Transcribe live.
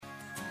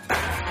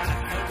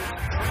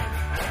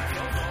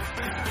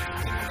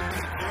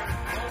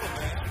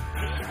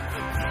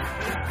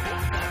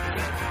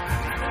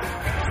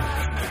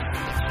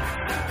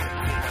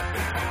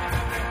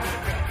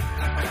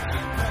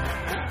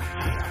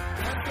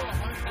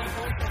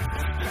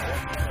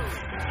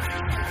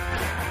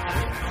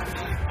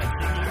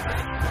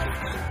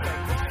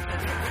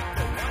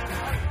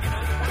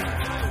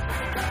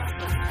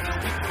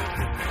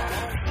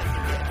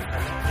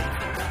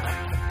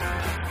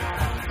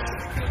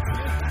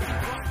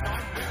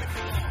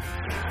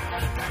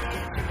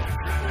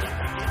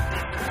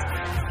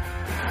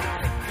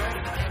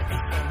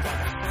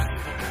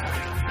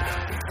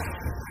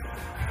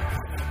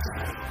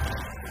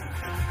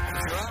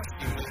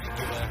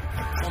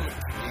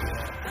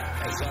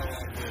go on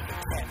where the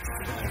cat's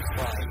going to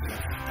play.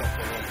 Drop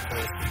the wrong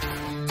person.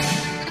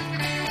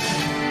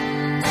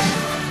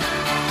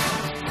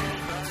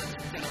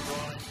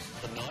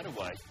 The night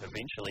away,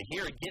 eventually.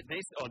 Here, get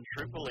this on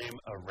Triple M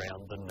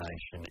around the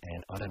nation,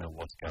 and I don't know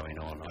what's going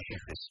on. I think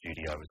this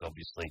studio was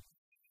obviously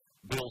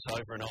built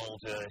over an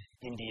old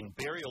Indian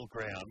burial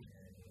ground.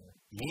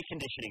 The air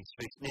conditioning's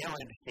fixed. Now I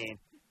understand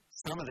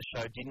some of the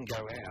show didn't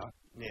go out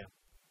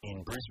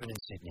in Brisbane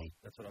and Sydney.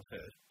 That's what I've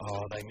heard.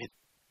 Oh, they missed.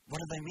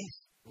 What did they miss?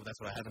 Well, that's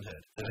what I haven't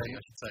heard. I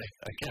should say.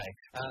 Okay.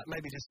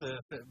 Maybe just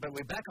but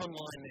we're back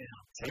online now.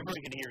 Everyone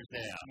can hear us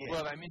now. Yeah.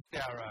 Well, they missed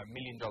our $1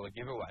 million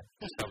giveaway.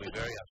 They'll be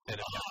very upset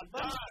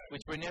about it.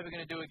 Which we're never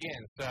going to do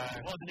again. So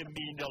it wasn't $1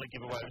 million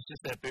giveaway. It was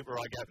just that bit where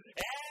I go,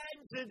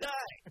 and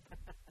today.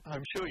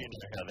 I'm sure you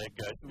know how that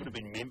goes. It would have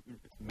been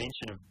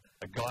mention of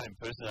a guy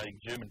impersonating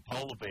German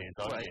polar bears.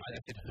 I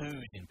said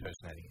who's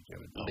impersonating a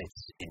German polar bear?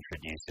 Let's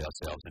introduce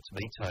ourselves. It's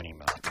me, Tony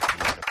Martin.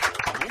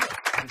 I'm almost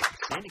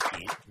 100%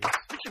 again.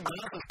 Richard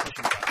Martha's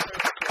pushing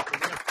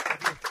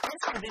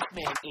Answer this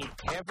man, Ed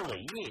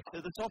Cavalier, yes,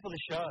 at the top of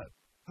the show.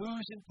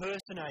 Who's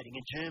impersonating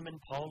a German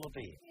polar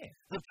bear? Yeah.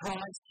 The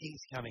prize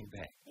keeps coming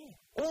back.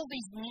 Yeah. All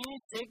these new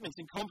segments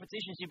and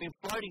competitions you've been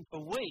floating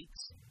for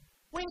weeks.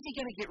 When's he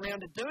going to get round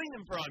to doing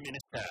them, Prime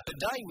Minister?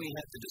 Today we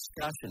had the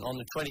discussion on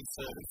the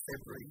 23rd of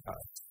February. I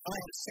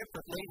had a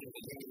separate meeting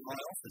with him in my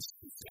office.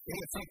 He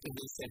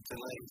effectively said to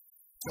me,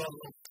 John,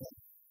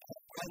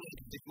 I need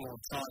a bit more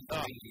time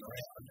to bring you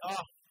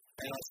around.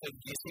 And I said,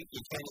 do you think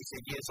you can? He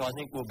said, yes, I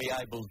think we'll be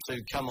able to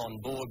come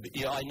on board, but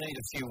I need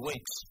a few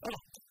weeks.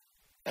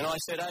 And I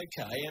said,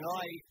 okay, and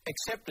I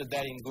accepted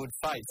that in good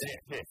faith.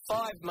 Yeah.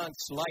 5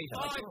 months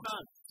later... 5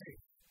 months?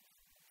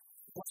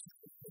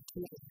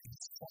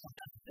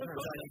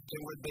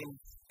 We've been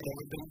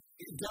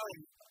going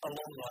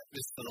along like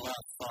this for the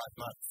last 5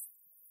 months.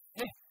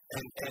 Yeah.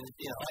 And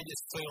I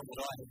just feel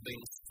that I have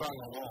been strung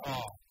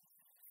along.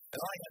 And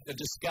I had a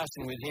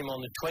discussion with him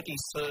on the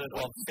 23rd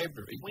of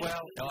February.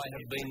 Well, I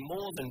have been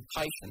more than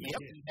patient.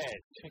 Yep, he has.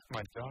 Check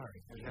my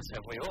diary. That's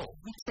how we all.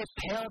 When's the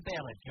power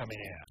ballad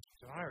coming out?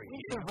 Diary.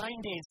 When's the rain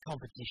dance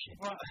competition?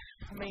 Well,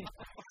 I mean,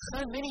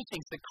 so many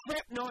things. The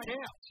crap night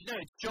out.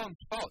 It's John's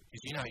fault.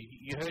 Because,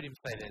 you heard him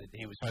say that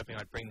he was hoping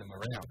I'd bring them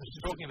around.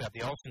 He's talking about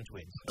the Olsen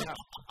twins. Now,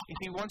 if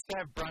he wants to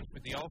have brunch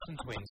with the Olsen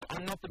twins,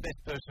 I'm not the best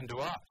person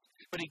to ask.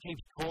 But he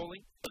keeps calling,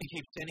 he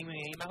keeps sending me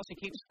emails, he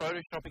keeps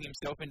photoshopping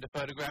himself into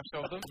photographs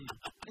of them.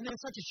 And then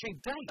it's such a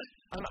cheap date.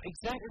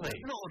 Exactly.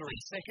 Not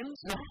ordering seconds.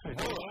 No, not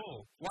at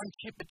all. One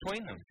chip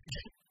between them.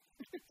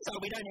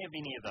 So we don't have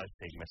any of those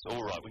segments.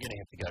 All right, we're going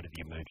to have to go to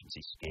the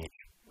emergency sketch.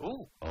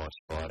 Oh, it's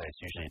Friday.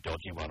 It's usually a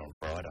dodgy one on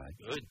Friday.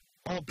 Good.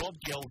 Oh, Bob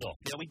Geldof.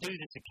 Now, we do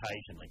this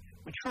occasionally.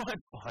 We try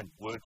and find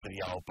work for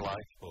the old bloke.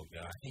 Poor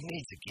guy. He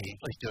needs a gig.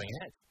 He's doing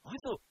it. I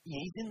thought,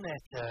 he's in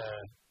that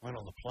one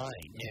on the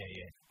plane.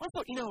 Yeah. I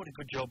thought, you know what a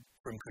good job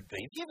for him could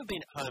be? Have you ever been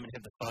at home and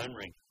had the phone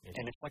ring,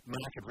 and it's like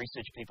market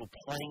research people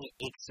playing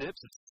excerpts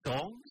of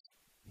songs?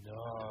 No.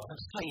 They'll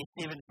just play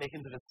you 7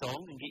 seconds of a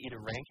song and get you to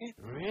rank it?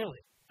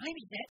 Really?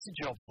 Maybe that's a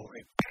job for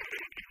him.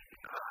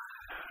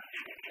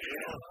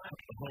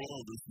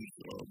 Hello, this is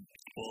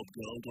Bob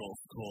Geldof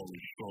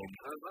calling from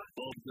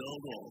Bob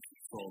Geldof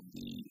from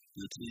the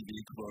TV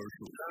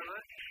commercial.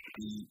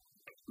 The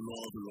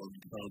rather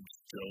uncouth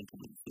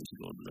gentleman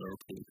sitting on an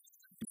airplane.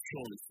 You've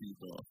surely seen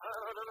that.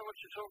 I don't know what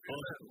you're talking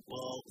about.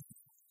 Well,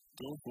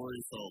 don't worry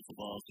yourself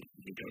about it.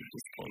 I'm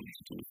just going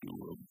to do a few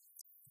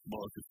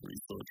market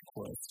research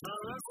questions.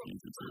 What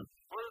is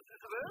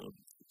this about?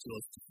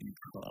 Just a few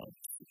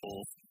crafts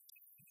of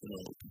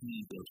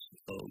tea that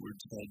we're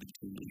intending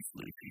to release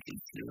later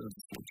this year.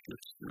 Just want to get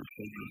your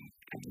opinion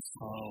on the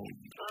sound.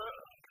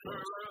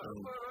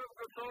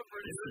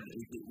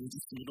 We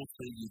just do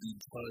nothing in the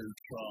entire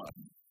track.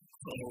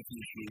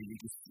 Obviously, we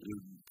just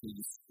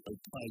a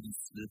tiny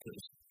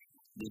snippet.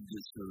 Then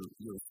get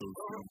your first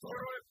how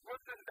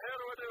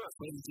do I do it?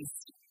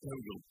 Here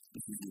we go.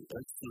 This is your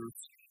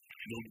excerpt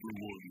number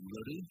 1.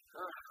 Ready?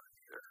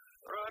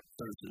 All right.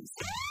 There it is.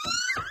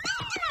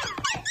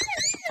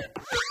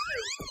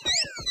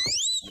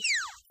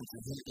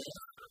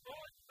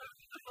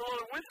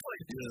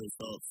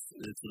 Yes,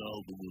 it's an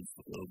album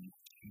of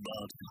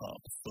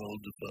madcap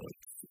sound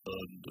effects,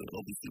 and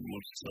obviously we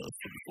want to test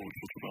them before we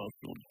put them out.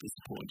 You don't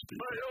disappoint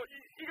people.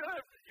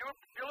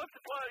 You'll have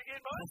to play it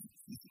again, mate.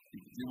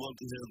 You want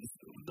to hear this?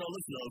 No,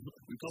 listen,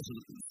 we've got a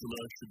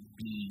selection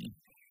B.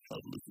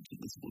 Have a listen to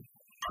this one.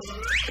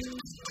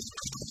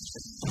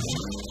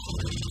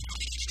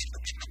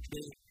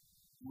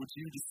 Would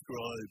you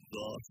describe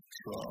that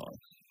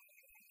track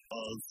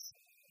as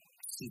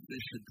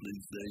sufficiently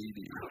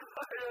zany?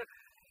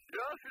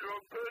 You're asking the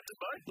wrong person,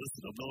 mate.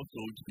 Listen, I'm not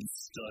going to be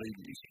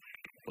stymied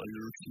by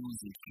your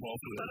refusal to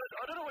cooperate.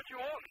 I don't know what you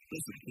want.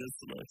 Listen, here's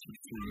selection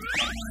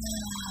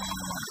 3.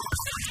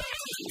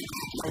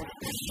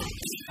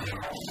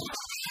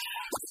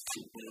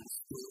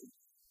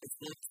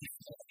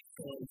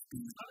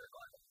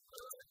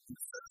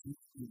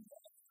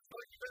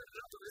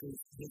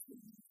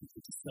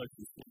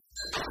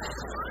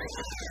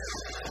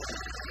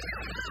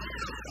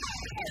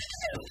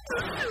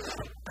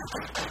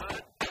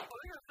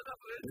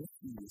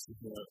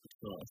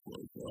 crash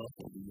like that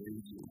on the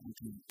radio,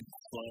 which is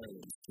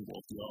silence to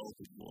what the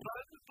album was.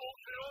 That's the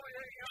bullshit over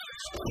here, you know.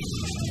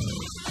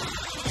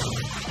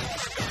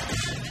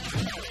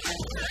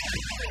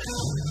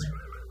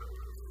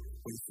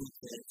 I think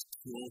that's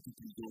probably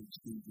going to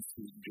be the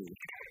single.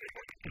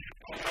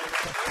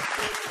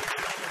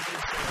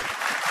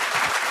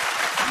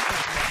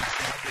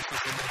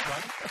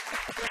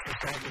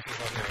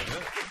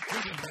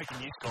 We've been making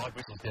new slide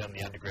whistles down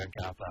the underground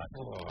car park.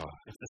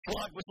 It's the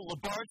slide whistle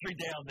laboratory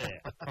down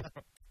there.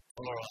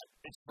 All right,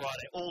 it's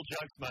Friday. All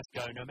jokes must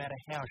go, no matter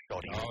how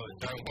shoddy. Oh,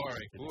 don't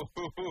worry.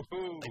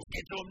 Let's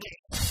get to them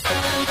next.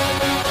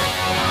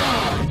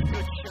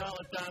 Good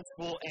Charlotte Dance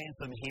Floor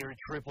Anthem here at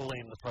Triple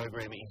M. The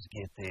program is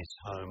Get This,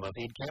 home of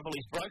Ed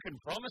Cavali's Broken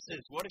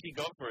Promises. What have you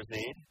got for us,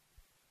 Ed?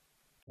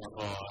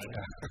 Oh,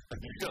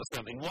 you've got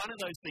something. One of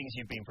those things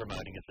you've been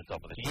promoting at the top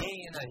of the show.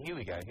 Yeah, here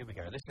we go.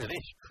 Listen to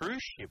this.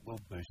 Cruise ship will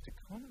boost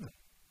economy.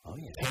 Oh,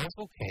 yeah.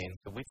 Townsville Cairns,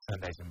 the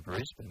Whitsundays in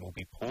Brisbane will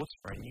be ports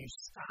for a new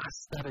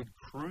star-studded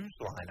cruise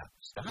liner.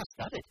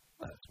 Star-studded?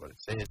 Well, that's what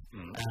it says.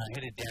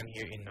 Headed down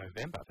here in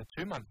November. The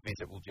 2-month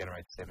visit will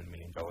generate $7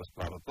 million, blah,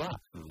 blah, blah.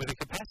 With a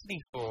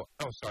capacity for,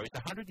 it's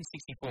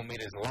 164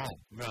 metres long.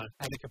 Right.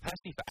 And a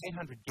capacity for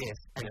 800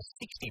 guests and a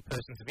 60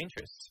 persons of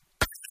interest.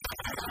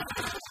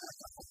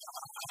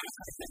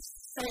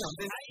 Hang on,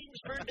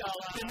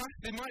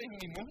 there might even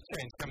be more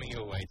trains coming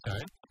your way,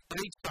 Tone. But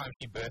each time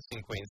she bursts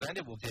in Queensland,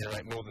 it will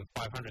generate more than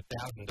 $500,000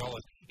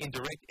 in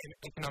direct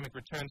economic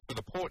returns for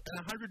the port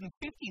and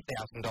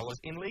 $150,000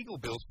 in legal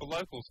bills for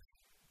locals,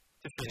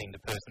 defending the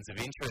persons of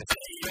interest.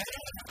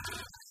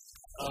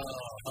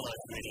 Hello,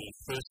 many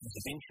persons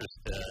of interest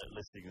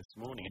listening this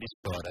morning. It is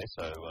Friday,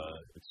 so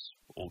it's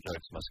all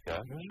jokes must go.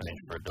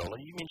 Change for $1.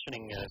 You're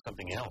mentioning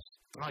something else.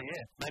 Oh,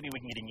 yeah. Maybe we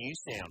can get a new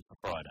sound for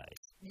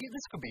Fridays. Yeah,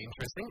 this could be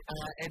interesting.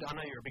 Ed, I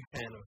know you're a big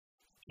fan of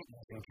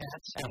kittens and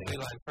cats. Our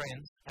feline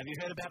friends. Have you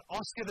heard about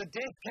Oscar the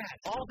Death Cat?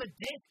 Oh, the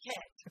Death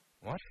Cat!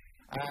 What?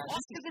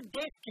 Oscar the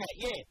Death Cat,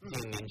 yeah.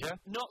 Ninja.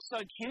 Not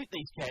so cute,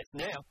 these cats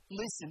now.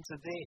 Listen to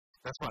this.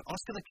 That's right.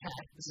 Oscar the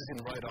Cat, this is in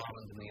Rhode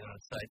Island in the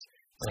United States.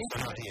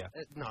 That's not here.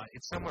 No,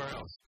 it's somewhere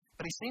else.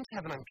 But he seems to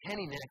have an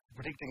uncanny knack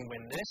for predicting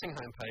when nursing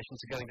home patients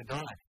are going to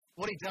die.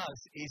 What he does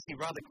is he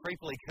rather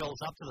creepily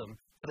curls up to them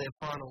for their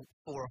final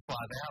 4 or 5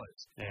 hours.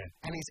 Yeah.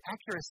 And his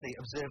accuracy,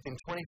 observed in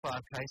 25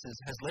 cases,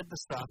 has led the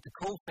staff to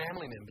call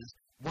family members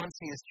once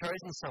he has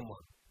chosen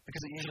someone,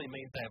 because it usually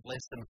means they have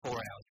less than 4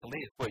 hours to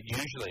live. Well,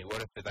 usually,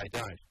 what if they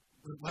don't?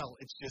 Well,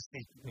 it's just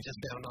he just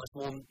found a nice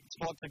warm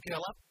spot to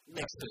curl up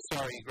next to.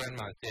 Sorry, your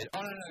grandma said,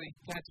 oh, no,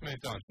 the cat's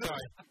moved on.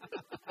 Sorry.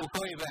 We'll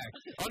call you back.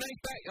 Oh, no, he's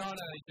back. Oh,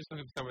 no, he's just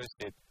looking for somewhere to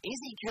sit. Is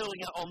he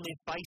curling up on their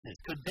faces?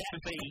 Could that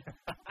be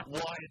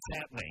why it's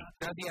happening?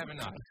 Does he have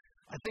enough?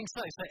 I think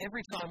so. So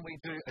every time we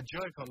do a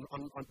joke on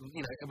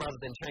rather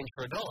than change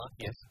for $1,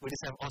 yes, we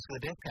just have Oscar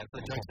the Death Cat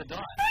for the jokes that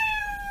die.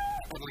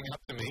 Waddling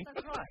up to me.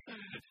 That's right.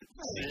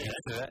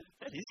 That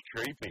is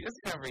creepy. It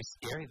doesn't sound very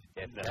scary, the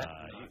Death Cat.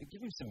 You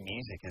give him some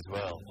music as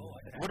well.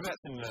 What about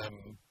some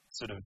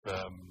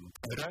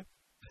Odo?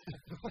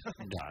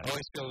 No. I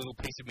always feel a little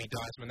piece of me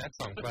dies when that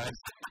song plays.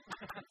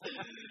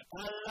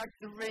 I like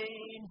the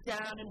rain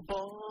down in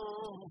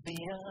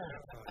Bolivia.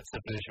 That's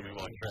the version we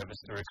want Travis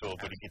to record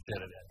when he gets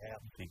out of that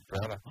house. Big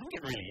brother. I'm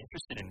getting really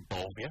interested in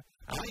Bolivia.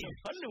 I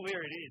don't know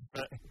where it is,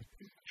 but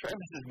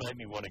Travis has made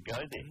me want to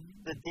go there.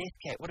 The Death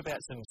Cat, what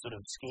about some sort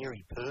of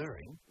scary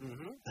purring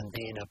and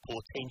then a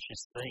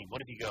portentous theme?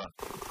 What have you got?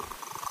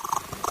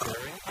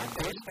 Purring? I'm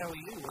good. How are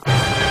you?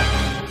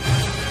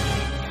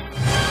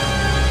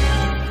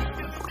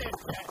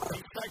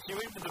 Suck you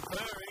into the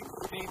purring.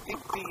 Do you think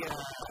the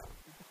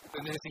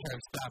nursing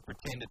home staff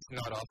pretend it's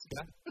not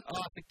Oscar?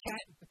 Oh, it's a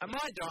cat. Am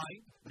I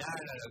dying? No,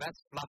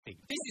 that's Fluffy.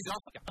 This is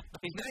Oscar.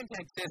 His name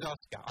tag says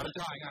Oscar. I'm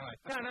dying, aren't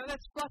I? No,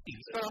 that's Fluffy.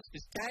 He's got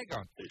Oscar's tag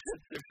on.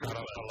 Not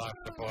Oscar life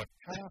support.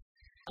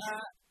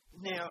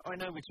 Now, I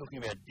know we're talking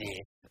about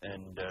death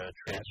and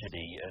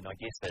tragedy, and I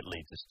guess that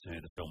leads us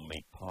to the film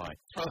Meat Pie.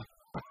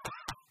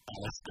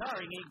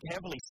 Starring Ed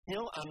Cavali,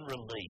 still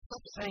unreleased.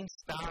 Stop saying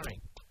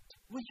starring.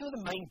 Well, you're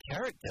the main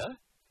character.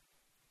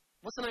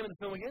 What's the name of the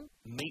film again?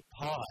 Meat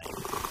Pie.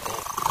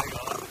 Hang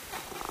on.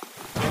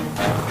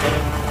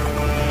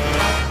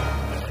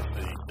 That's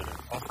the sort of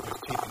Oscar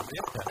cheating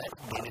Death Cat. That's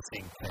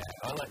menacing cat.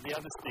 I like the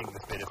other sting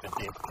that's better for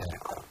Death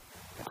Cat.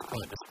 It's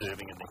quite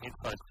disturbing in the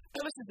headphones.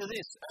 Now listen to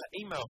this.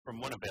 Email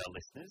from one of our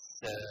listeners,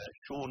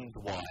 Sean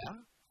Dwyer.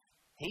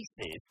 He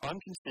says, I'm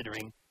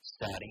considering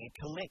starting a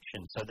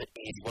collection so that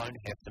Ed won't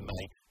have to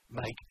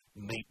make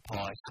Meat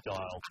Pie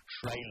style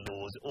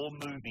trailers or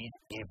movies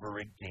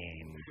ever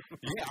again.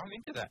 Yeah, I'm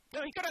into that.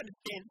 No, you got to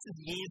understand, this is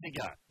years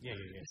ago. Yeah.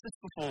 This is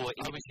before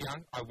I was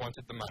young, I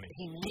wanted the money.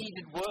 He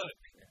needed work.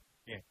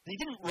 Yeah. He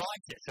didn't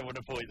write it, so I want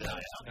to point that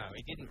out. No,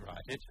 he didn't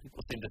write it.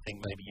 People seem to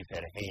think maybe you've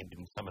had a hand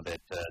in some of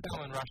that.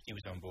 Alan Rushdie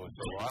was on board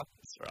for a while.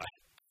 That's right.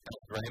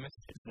 Raymond.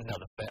 It's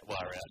another fat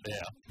wire out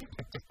there.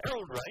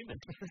 Harold Raymond.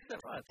 Is that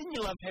right? Didn't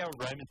you love Harold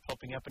Raymond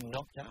popping up and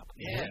knocked up?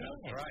 Yeah,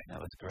 that's right. That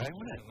was great,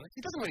 wasn't it?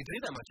 He doesn't really do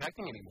that much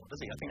acting anymore, does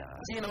he? I think. No.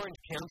 Was he in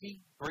Orange County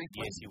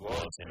briefly? Yes, he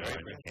was in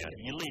Orange County.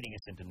 You're leading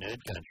us into nerd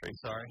country.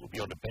 Sorry. We'll be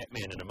on to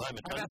Batman in a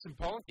moment. How about some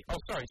politics? Oh,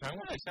 sorry, Tony,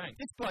 what are you saying?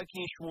 This bloke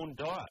here, Sean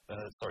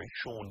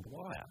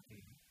Dwyer.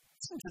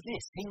 Listen to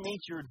this. He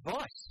needs your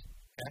advice.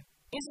 Okay.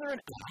 Is there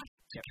an art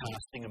to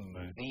casting a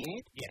movie,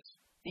 Ed? Yes.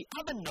 The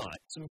other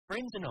night, some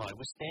friends and I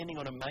were standing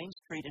on a main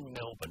street in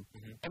Melbourne,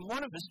 and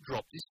one of us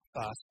dropped his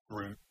fast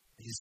through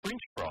his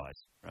French fries,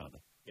 rather.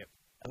 Yep.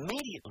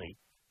 Immediately,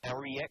 our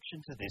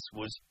reaction to this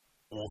was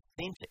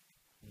authentic.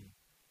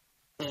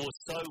 Or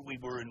so we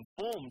were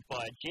informed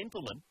by a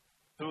gentleman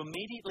who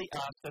immediately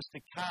asked us to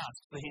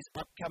cast for his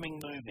upcoming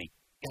movie.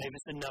 Gave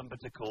us a number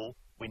to call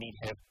when he'd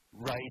have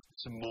raised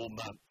some more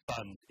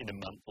funds in a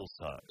month or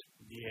so.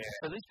 Yeah.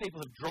 So these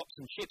people have dropped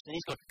some chips, and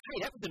he's gone, hey,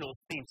 that was an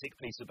authentic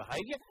piece of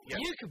behaviour. Yep.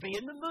 You could be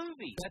in the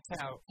movie. That's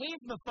how...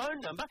 Here's my phone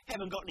number.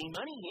 Haven't got any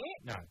money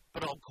yet, No.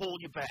 but I'll call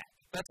you back.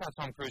 That's how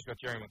Tom Cruise got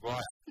Jerry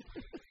Maguire.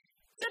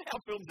 Is that how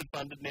films are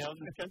funded now in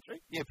this country?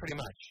 Yeah, pretty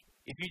much.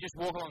 If you just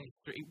walk along the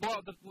street...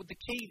 Well, the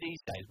key these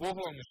days, walk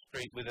along the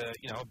street with a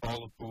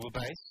bowl of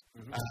bouillabaisse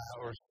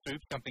or a soup,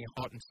 something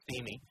hot and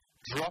steamy,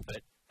 drop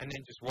it, and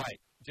then just wait.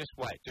 Just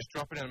wait. Just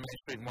drop it on the main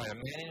street and wait. A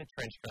man in a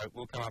trench coat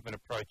will come up and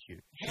approach you.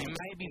 He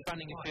may be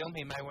funding a film.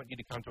 He may want you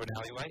to come to an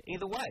alleyway.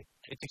 Either way,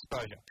 it's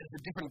exposure. There's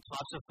the different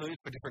types of food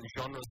for different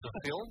genres of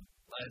film.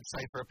 Let's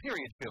say for a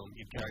period film,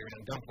 you'd carry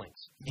around dumplings.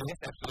 Yes,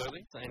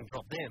 absolutely. And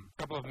drop them.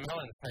 A couple of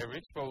melons. Hey,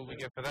 Rich, what will we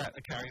get for that?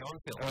 A carry-on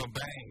film. Oh,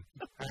 bang.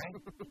 Hey?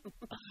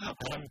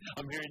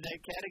 I'm hearing that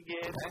cat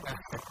again.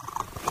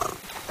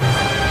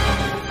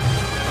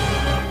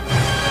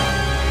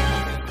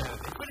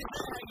 But is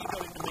that how you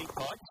got into meat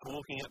pie? Just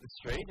walking up the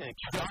street and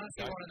Do you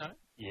honestly want to know?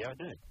 Yeah, I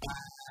do.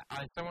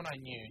 Someone I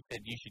knew said,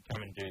 you should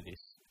come and do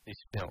this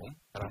film.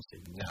 And I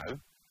said, no.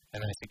 And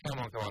they said, come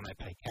on, they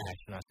pay cash.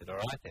 And I said, all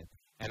right then.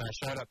 And I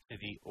showed up to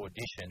the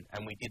audition,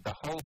 and we did the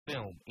whole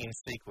film in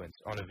sequence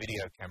on a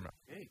video camera.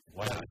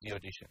 Wow. That was the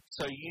audition.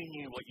 So you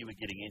knew what you were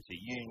getting into.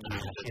 You knew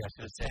I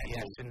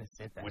shouldn't have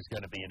said that. was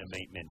going to be in a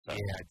meat mince.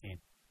 Yeah, I did.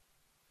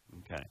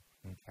 Okay.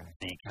 Okay.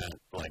 So you can't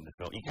blame the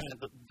film. You can't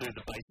do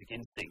the basic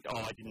instinct.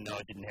 Oh, I didn't know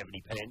I didn't have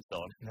any pants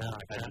on. No,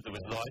 I And can't. there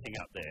was lighting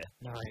up there.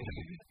 No.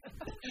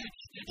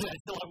 Yeah,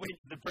 so I went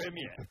to the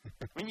premiere.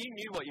 When you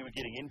knew what you were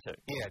getting into.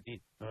 Yeah, I did.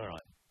 All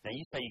right. Now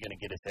you say you're going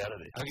to get us out of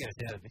this. I'll get us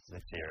out of this.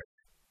 Let's hear it.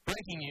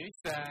 Breaking news,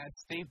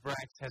 Steve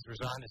Bracks has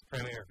resigned as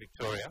Premier of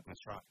Victoria. That's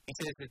right. He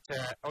says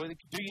that,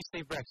 do you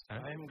Steve Bracks? No?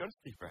 I haven't got a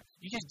Steve Bracks.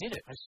 You just did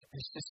it.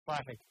 It's just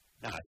slightly.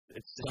 No,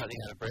 it's Slightly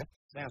out of breath.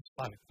 sounds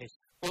fun. Yes.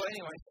 Well,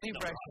 anyway, Steve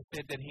Bracks has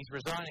said that he's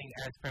resigning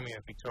as Premier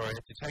of Victoria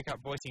to take up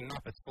voicing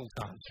Muppets full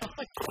time.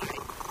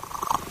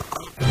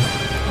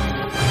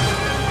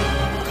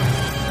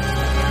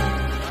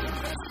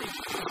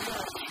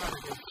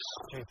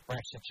 Steve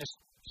Bracks, it just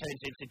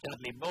Change into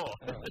Dudley Moore.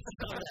 That's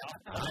not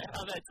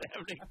how that's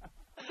happening.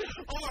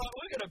 All right,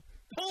 we're going to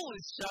pull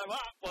this show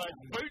up by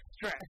its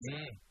bootstraps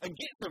and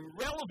get some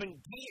relevant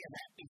gear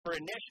happening for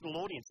a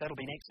national audience. That'll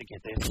be next to get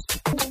this.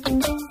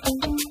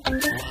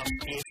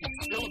 Yes,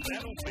 it's still a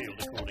battlefield,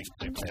 according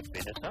to Pat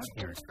Benatar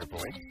here at Triple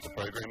M. The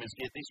program is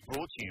Get This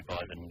brought to you by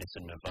the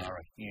Nissan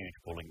Navara. Huge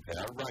pulling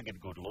power, rugged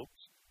good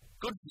looks,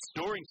 good for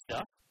storing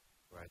stuff.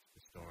 Great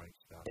for storing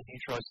stuff. Have you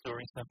tried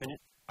storing stuff in it?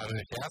 I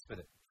moved house with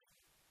it.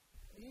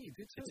 Yeah, you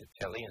did too. It's a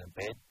telly and a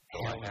bed.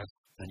 How's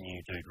the new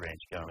Dude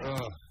Ranch going?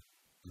 Oh,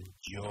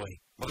 joy.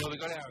 Well, we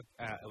got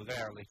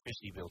our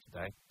electricity bill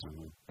today,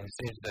 and it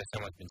seems that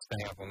someone's been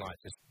staying up all night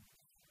just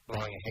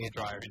blowing a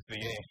hairdryer into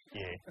the air.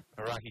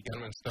 Yeah. Iraqi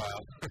gunman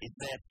style. Is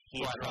that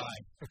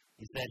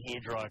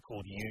hairdryer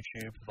called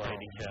YouTube by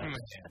any chance?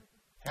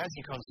 How's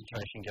your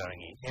concentration going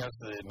in? How's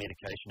the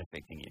medication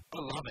affecting you? I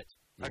love it.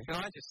 Can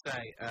I just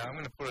say, I'm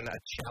going to put a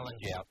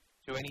challenge out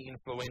to any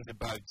influenza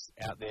bugs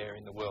out there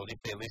in the world, if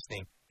they're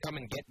listening. Come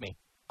and get me.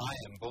 I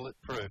am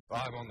bulletproof.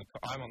 I'm on the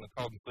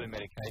cold and flu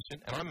medication,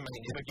 and I may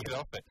never get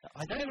off it.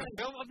 I've never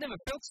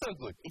felt so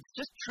good. It's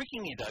just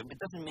tricking you, though. It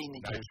doesn't mean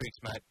that No tricks,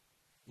 mate.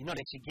 you're not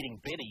actually getting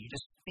better. You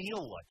just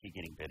feel like you're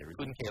getting better.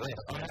 Couldn't care less.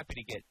 I'm happy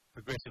to get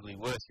progressively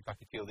worse if I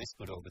could feel this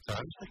good all the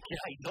time.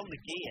 Okay, on the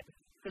gear.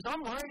 Because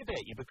I'm worried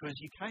about you because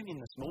you came in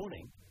this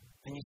morning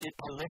and you said,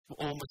 I left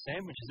all my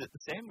sandwiches at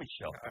the sandwich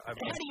shop. How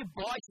do you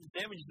buy some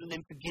sandwiches and then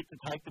forget to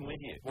take them with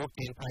you? Walked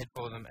in, paid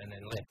for them, and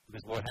then left.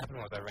 Because what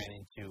happened was I ran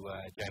into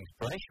James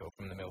Brayshaw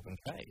from the Melbourne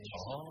Cage.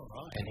 Oh,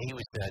 right. And he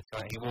was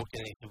he walked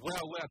in and he said,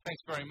 well,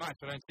 thanks very much.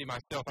 I don't see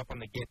myself up on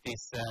the Get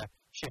This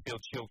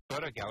Sheffield Shield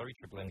photo gallery,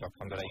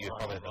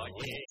 triplem.com.au.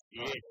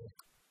 Yes.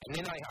 And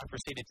then I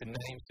proceeded to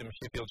name some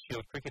Sheffield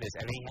Shield cricketers,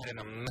 and he had an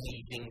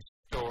amazing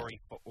story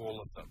for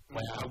all of them.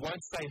 Wow. I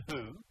won't say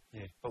who,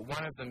 but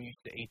one of them used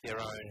to eat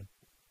their own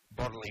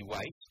bodily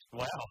waste.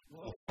 Wow.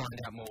 We'll find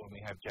out more when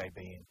we have JB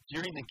in.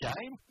 During the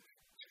game?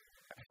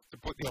 To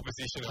put the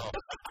opposition off.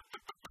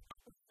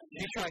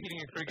 You try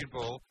hitting a cricket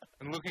ball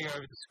and looking over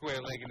the square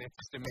leg, and there's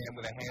just a man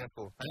with a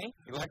handful. Honey,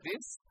 you like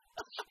this?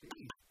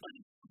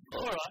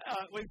 All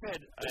right, we've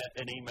had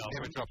an email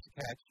Never from drops a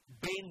catch.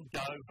 Ben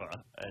Dover,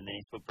 and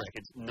he's put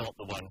brackets, not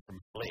the one from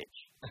Fletch.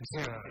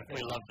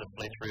 We love the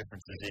Fletch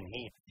references in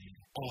here.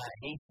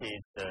 He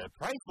says,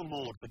 praise the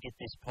Lord for Get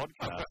This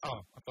podcast.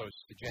 I thought it was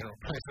just the general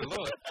praise the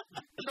Lord.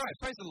 Right,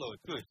 praise the Lord,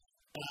 good.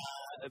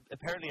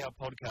 Apparently our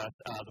podcasts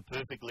are the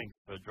perfect link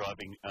for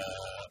driving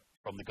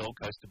from the Gold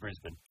Coast to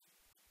Brisbane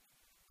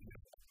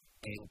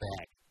and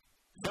back.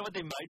 Is that what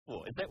they're made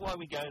for? Is that why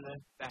we go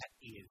there? That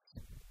is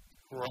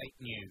great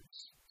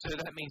news. So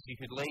that means you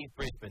could leave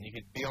Brisbane, you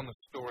could be on the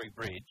Story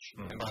Bridge,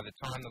 and by the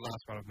time the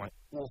last one of my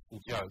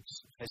awful jokes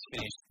has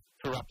finished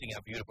corrupting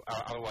our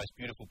otherwise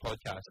beautiful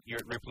podcast,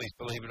 you're at Ripley's,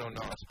 believe it or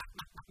not.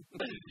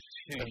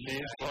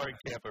 There's Warren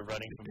Capper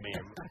running from me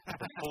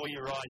before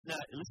your eyes. No,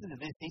 listen to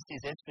this. He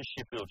says, as for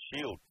Sheffield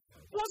Shield,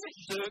 was it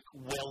Dirk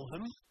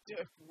Wellham?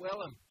 Dirk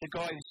Wellham. The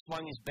guy who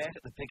swung his bat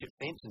at the picket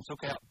fence and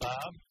took out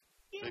Barb,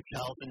 the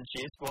Carlton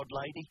cheer squad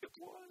lady?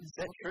 Is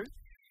that true?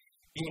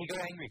 Yeah, he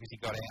got angry because he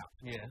got out.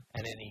 Yeah.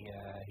 And then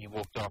he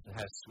walked off and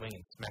had a swing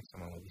and smacked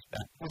someone with his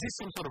bat. Was this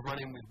some sort of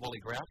run-in with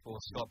Wally Grout or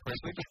Scott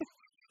Preswick?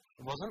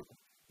 It wasn't?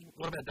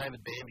 What about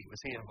David Bambi?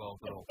 Was he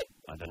involved at all?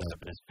 I don't know,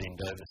 but as Ben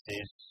Dover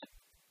says,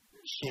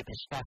 ship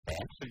is stuck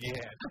that. Yeah,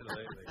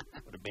 absolutely.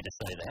 Would have better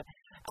say that.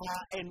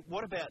 And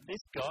what about this,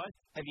 guys?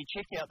 Have you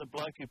checked out the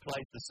bloke who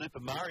plays the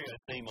Super Mario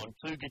theme on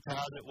 2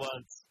 guitars at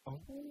once?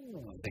 Oh,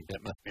 I think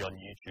that must be on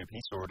YouTube.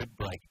 He saw it at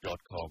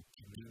break.com.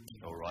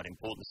 All right,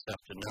 important stuff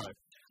to know.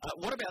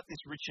 What about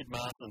this Richard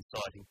Marsland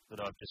sighting that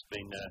I've just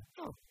been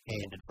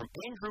handed from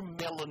Andrew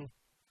Mellon?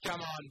 Come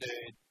on,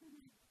 dude.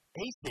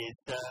 He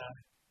says,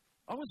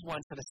 I was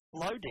once at a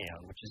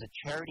Slowdown, which is a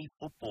charity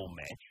football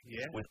match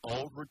with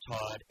old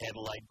retired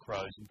Adelaide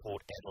Crows and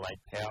Port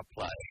Adelaide Power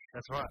Play.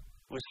 That's right.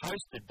 It was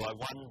hosted by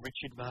one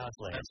Richard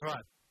Marsland. That's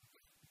right.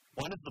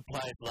 One of the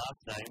players'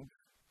 last name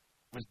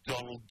was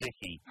Donald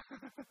Dickey,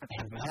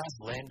 and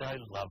Marslando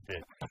loved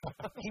it.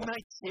 He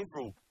made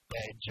several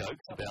bad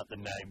jokes about the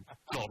name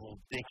Donald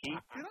Dickey.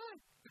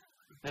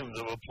 There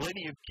were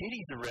plenty of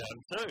kiddies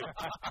around too.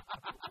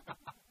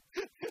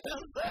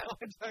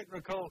 I don't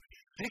recall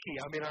Dickey.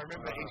 I mean, I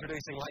remember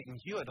introducing Leighton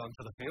Hewitt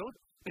onto the field.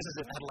 This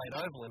is at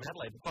Adelaide Oval in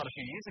Adelaide quite a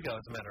few years ago,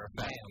 as a matter of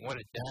fact. Man, what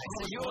a day.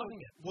 So you were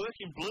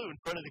working blue in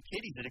front of the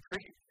kiddies at a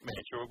cricket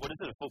match, or what is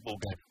it, a football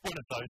game? One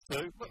of those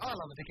two. Well, I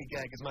love a Dickey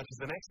gag as much as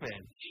the next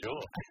man.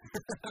 Sure.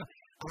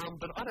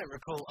 But I don't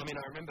recall. I mean,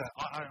 I remember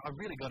I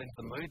really got into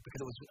the mood because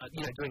it was,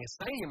 doing a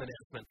stadium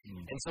announcement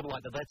and sort of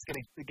like the Let's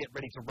Get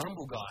Ready to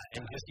Rumble guy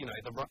and just,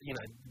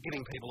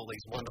 giving people all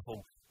these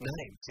wonderful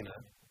names,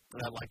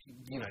 like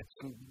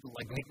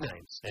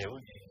nicknames. Yeah,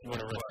 you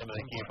want to run some of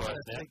the key boys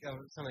now? Think of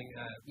something,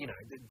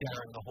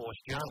 Darren the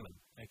Horse Jarman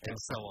and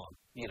so on.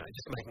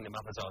 Just making them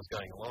up as I was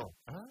going along.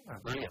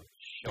 Brilliant.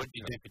 What did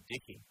you do for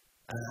Dickey?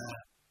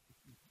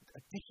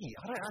 Dickey,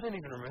 I don't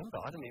even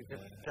remember. I don't even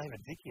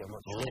David Dickey. I'm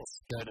not sure.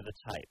 Let's go to the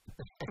tape.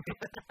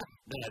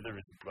 No, there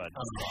isn't one.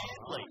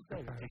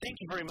 Thank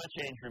you very much,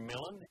 Andrew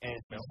Mellon.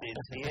 As he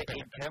says here,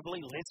 Ed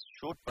Cavalier, let's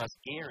short bus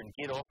gear and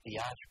get off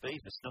the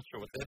Archbeavers. Not sure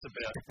what that's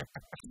about.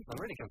 I'm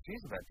really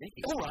confused about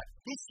Dickey. All right,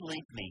 this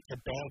leads me to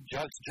bad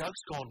jokes.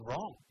 Jokes gone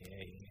wrong.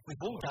 Yeah.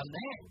 We've all done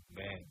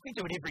that. Man. We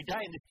do it every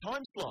day in this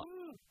time slot.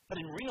 But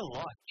in real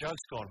life,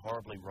 jokes gone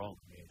horribly wrong.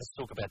 Let's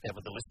talk about that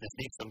with the listeners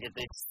next. I'll get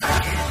this.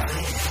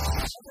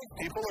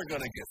 People are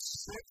going to get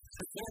sick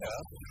to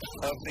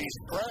death of these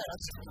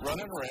brats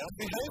running around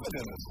behaving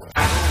in this way.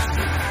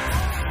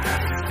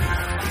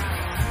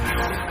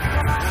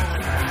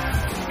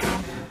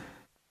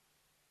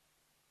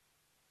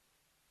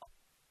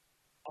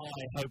 I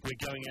hope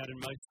we're going out in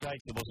most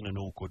states. There wasn't an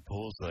awkward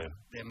pause, though.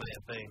 There may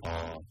have been.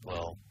 Oh,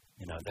 well,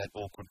 that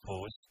awkward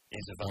pause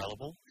is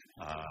available.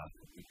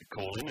 You could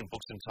call in and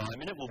book some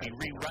time in it. We'll be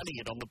rerunning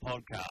it on the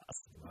podcast.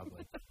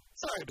 Lovely.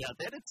 Sorry about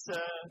that. It's,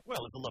 there's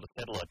a lot of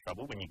satellite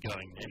trouble when you're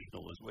going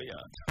national as we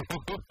are.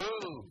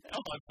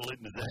 How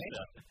highfalutin is that?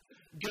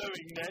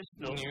 Going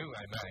national.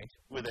 Anyway, mate.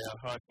 With our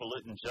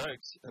highfalutin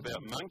jokes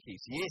about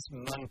monkeys. Yes,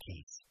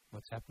 monkeys.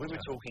 What's happening? We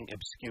were talking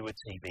obscure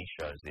TV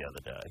shows the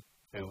other day.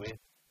 Who with?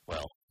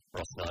 Well,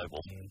 Ross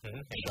Noble.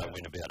 Show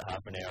went about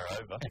half an hour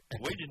over.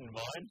 We didn't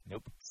mind.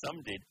 Nope.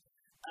 Some did.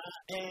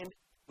 And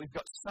we've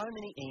got so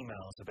many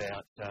emails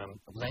about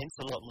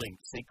Lancelot Link,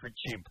 Secret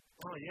Chimp.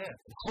 Oh, yeah.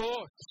 Of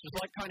course. It was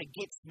like kind of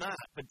Get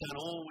Smart, but done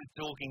all with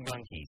talking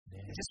monkeys.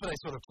 Yeah. Is this where they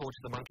sort of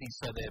torture the monkeys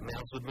so their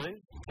mouths would move?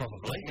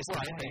 Probably.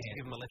 Well, they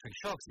give them electric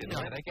shocks, didn't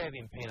they? They gave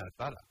him peanut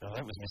butter. Oh,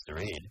 that was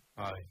Mr. Ed.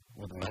 Oh.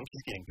 Well, the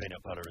monkeys getting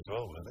peanut butter as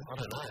well, were they? I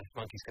don't know if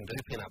monkeys can do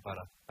peanut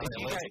butter.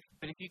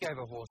 But if you gave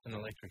a horse an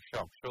electric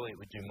shock, surely it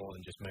would do more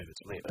than just move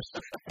its lips.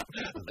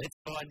 Let's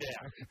find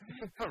out.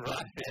 All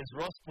right. As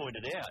Ross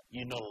pointed out,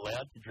 you're not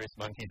allowed to dress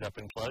monkeys up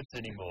in clothes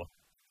anymore.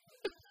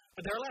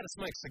 But they're allowed to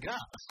smoke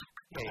cigars.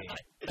 Yeah.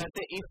 But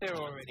if they're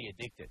already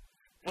addicted.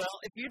 Well,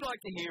 if you'd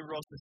like to hear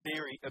Ross's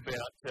theory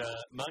about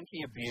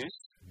monkey abuse,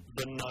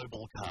 the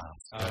Noble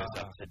Cast goes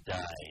up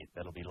today.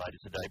 That'll be later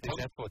today. Is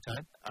that for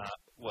time?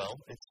 Well,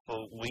 it's for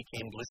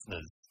weekend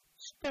listeners.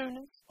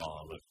 Stoners.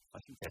 Oh, look, I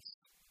think that's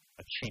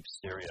a cheap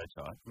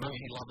stereotype.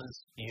 Movie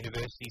lovers.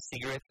 University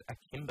cigarettes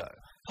akimbo.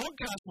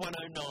 Podcast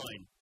 109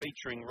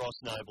 featuring Ross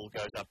Noble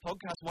goes up.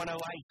 Podcast 108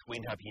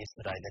 went up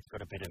yesterday. That's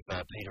got a bit of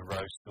Peter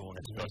Rosethorn.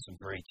 It's got some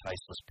very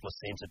tasteless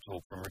placenta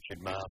talk from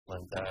Richard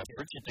Marsland.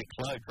 Richard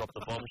Declos dropped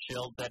the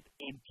bombshell that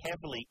Ed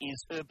Cavalier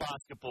is her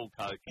basketball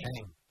coach.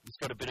 He's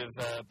got a bit of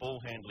ball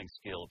handling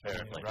skill,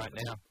 apparently. Right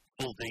now.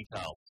 Full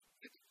details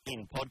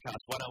in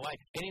Podcast 108.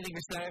 Anything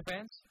for Stato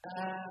fans?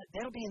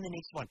 That'll be in the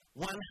next one.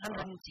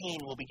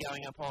 110 will be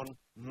going up on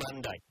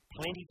Monday.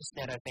 Plenty for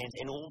Stato fans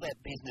and all that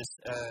business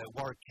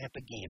Warwick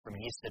Kappa gear from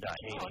yesterday.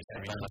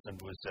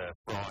 Marsland was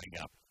frying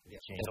up.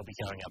 That'll be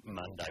going up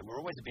Monday. We're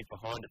always a bit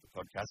behind at the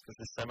podcast because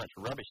there's so much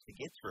rubbish to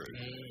get through.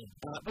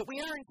 But we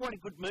are in quite a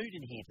good mood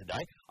in here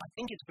today. I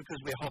think it's because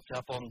we're hopped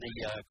up on the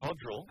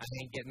Codral. I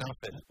ain't getting off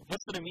it.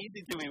 What sort of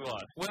music do we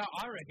want? Well,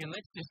 I reckon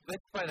let's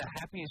play the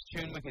happiest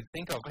tune we could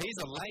think of. Here's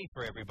a lay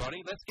for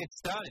everybody. Let's get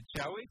started,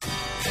 shall we?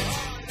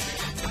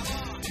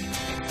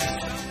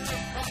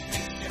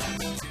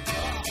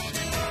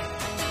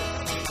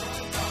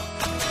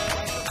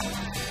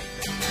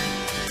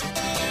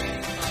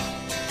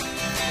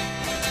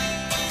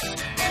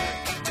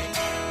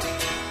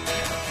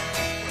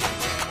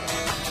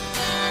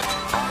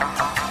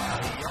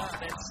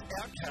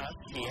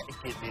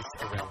 Get this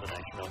around the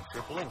nation on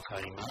Triple M.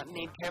 Tony Martin,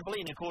 Ed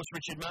Cavalier, and of course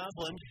Richard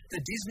Marsland. The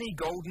Disney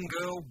Golden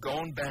Girl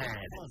gone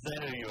bad. Oh, is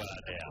that who you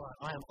are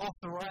now? I am off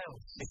the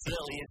rails. It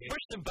certainly is.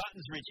 Push some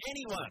buttons, Rich.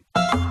 Anyone.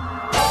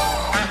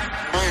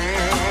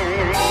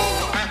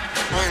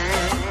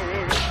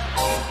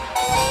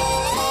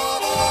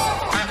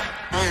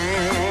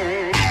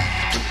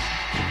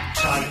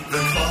 Take the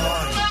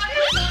climb.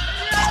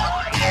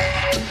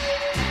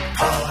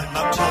 Climb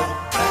up to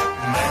that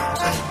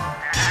mountain.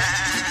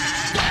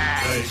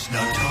 There's no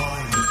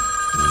time.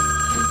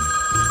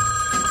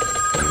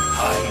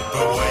 Hey,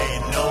 but we're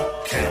not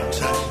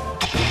counting.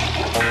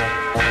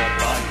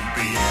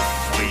 Maybe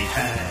if we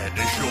had a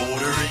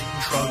shorter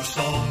intro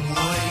song,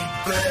 we'd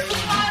be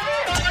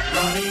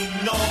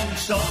running on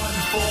time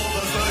for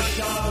the first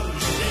show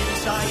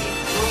since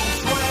April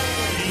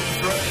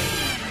 23.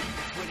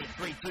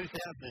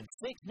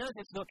 2006. No,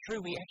 that's not true.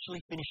 We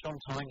actually finished on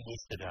time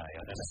yesterday.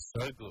 I don't know.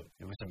 So good.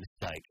 It was a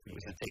mistake. It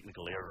was a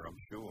technical error,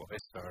 I'm sure. We're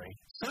sorry.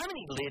 So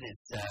many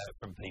letters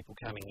from people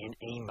coming in,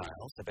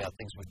 emails about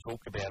things we've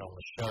talked about on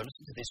the show.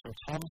 Listen to this from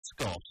Tom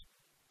Scott.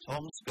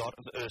 Tom Scott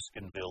of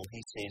Erskineville.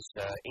 He says,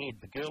 Ed,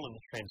 the girl in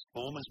the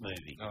Transformers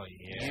movie. Oh,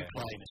 yeah. You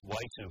claim is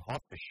way too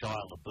hot for Shia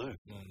LaBeouf.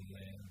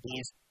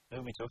 Is, who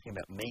are we talking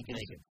about? Megan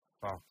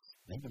Fox.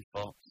 Megan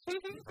Fox.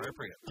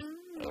 Appropriate.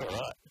 All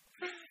right.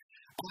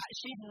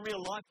 She's in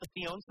real life the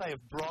fiancée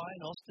of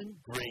Brian Austin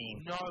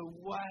Green. No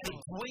way. The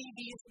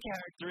dweebiest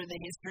character in the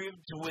history of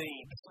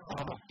dweebs.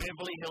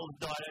 Beverly Hills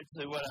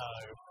 90210.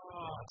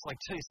 It's like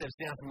 2 steps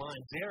down from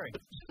Iron Daring.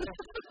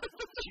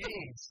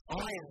 Jeez,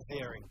 Iron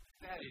Daring.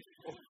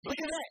 Look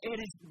at that.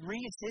 Ed is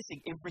reassessing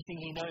everything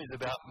he knows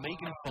about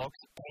Megan Fox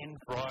and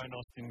Brian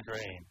Austin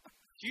Green.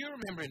 Do you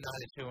remember in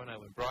 90210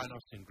 when Brian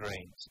Austin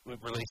Green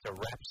released a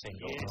rap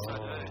single? Yes,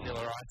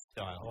 Vanilla Ice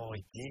style. Oh,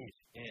 he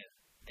did. Yeah.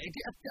 I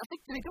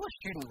think, did he do a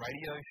student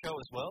radio show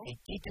as well? He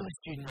did do a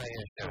student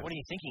radio show. So what are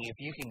you thinking if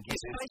you can get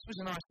His face was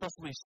a nice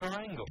possibly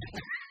triangle.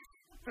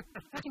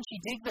 How can she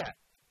dig that?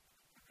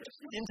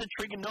 Into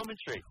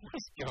trigonometry. What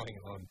is going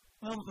on?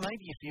 Well,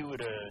 maybe if you were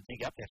to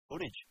dig up that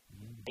footage,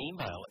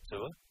 email it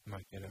to her.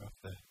 Might get her off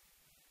the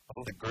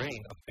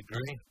green. Off the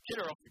green.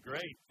 Get her off the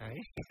green. Hey?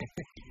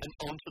 And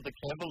onto the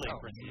Cavalier.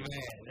 Oh,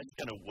 man. That's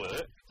going to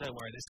work. Don't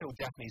worry, there's still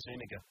Daphne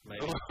Zuniga,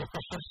 maybe.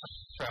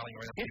 Trailing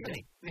around.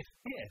 Tiffany.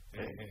 Yeah.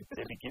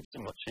 Debbie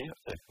Gibson, what's she up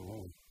to?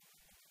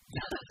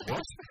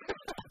 What?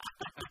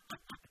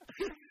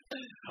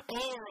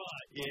 All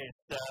right, yes.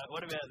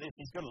 What about this?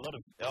 He's got a lot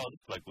of... Oh,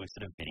 this bloke works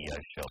at a video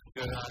shop.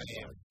 Good on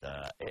him.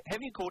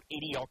 Have you caught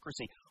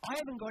Idiocracy? I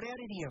haven't got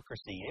out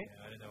Idiocracy yet.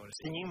 Yeah, I don't know what it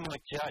is. The new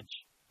Mike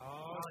Judge.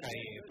 Oh,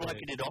 okay.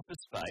 Like it did Office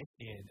Space.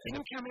 Yeah.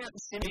 Didn't come out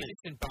in cinemas.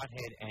 Beavis and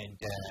Butthead and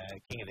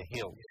King of the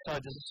Hill. So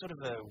there's a sort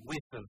of a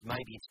whiff of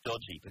maybe it's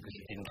dodgy because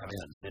it didn't come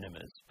out in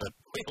cinemas. But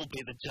we'll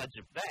be the judge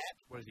of that.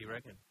 What does he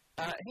reckon?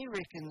 He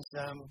reckons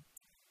that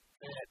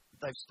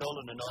they've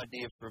stolen an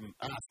idea from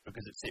us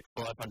because it's set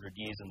 500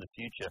 years in the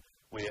future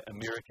where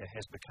America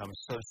has become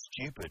so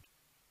stupid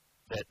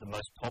that the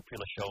most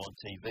popular show on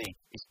TV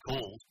is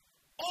called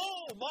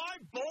Oh My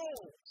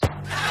Balls!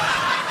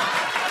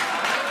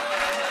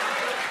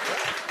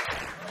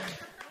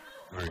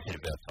 We're ahead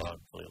of our time,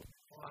 clearly.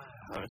 Wow.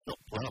 No, it's not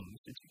plums,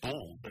 it's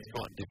balls. That's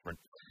quite different.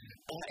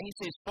 He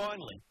says,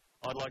 finally,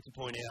 I'd like to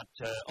point out,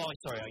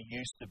 I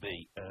used to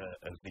be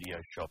a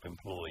video shop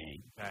employee,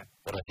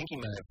 but I think he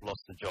may have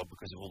lost the job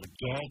because of all the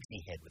gags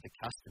he had with the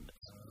customers.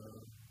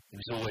 He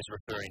was always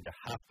referring to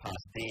Half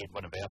Past Dead,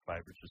 one of our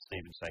favourites was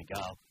Steven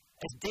Seagal,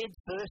 as Dead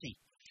 30.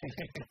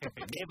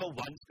 Never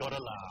once got a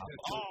laugh.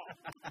 Oh,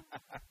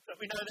 don't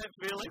we know that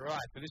feeling?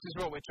 Right, but this is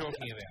what we're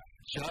talking about.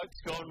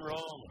 Joke's gone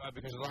wrong.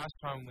 Because the last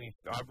time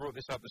I brought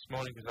this up this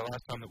morning because the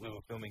last time that we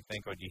were filming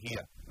Thank God You're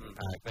Here,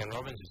 Glenn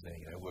Robbins is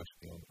there, works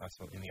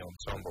in the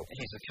ensemble.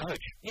 He's a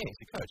coach. Yeah,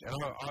 he's a coach. And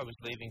I was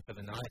leaving for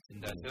the night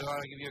and said,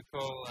 I'll give you a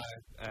call,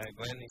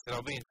 Glenn. He said,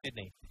 I'll be in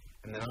Sydney.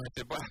 And then I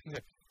said, well,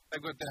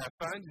 they've got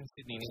phones in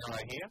Sydney now,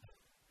 I hear.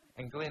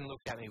 And Glenn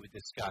looked at me with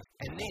disgust.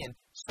 And then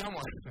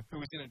someone who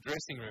was in a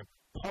dressing room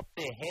popped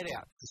their head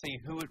out to see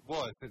who it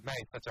was that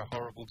made such a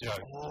horrible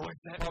joke. Oh, is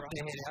that popped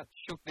their head out,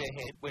 shook their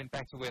head, went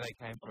back to where they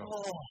came from.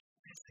 Oh,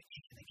 that's the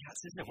kick in the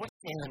guts, isn't it? What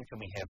sound can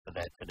we have for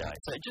that today?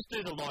 So just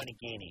do the line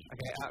again here.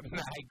 Okay,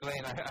 hey,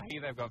 Glenn, I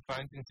hear they've got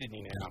phones in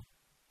Sydney now.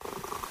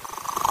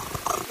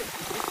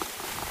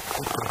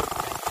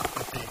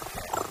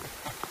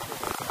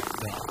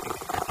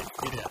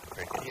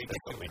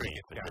 That's what we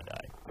need for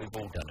today. We've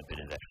all done a bit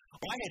of that.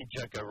 I had a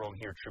joke go wrong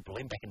here at Triple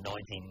M back in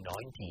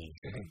 1990.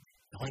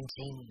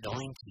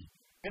 1990.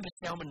 Remember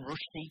Salman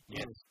Rushdie?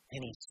 Yes.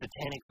 And his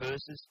satanic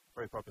verses?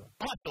 Very popular.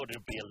 I thought it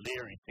would be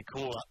hilarious to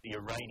call up the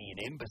Iranian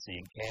embassy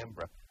in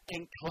Canberra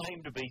and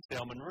claim to be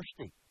Salman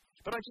Rushdie.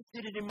 But I just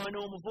did it in my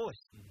normal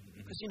voice.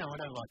 Because, I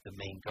don't like the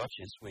mean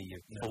gotchas where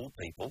you fool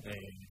people.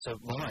 So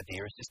my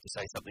idea is just to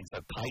say something so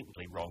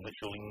patently wrong that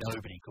surely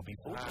nobody could be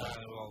fooled by.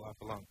 I'll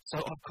laugh along. So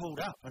I've called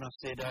up and I've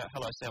said,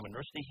 hello, Salman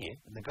Rushdie here.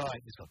 And the guy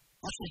has gone,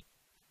 Rushdie.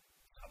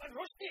 Salman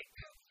Rushdie.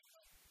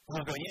 And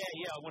I've gone,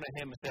 yeah, I want to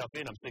hand myself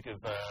in. I'm sick of,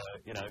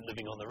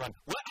 living on the run.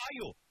 Where are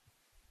you?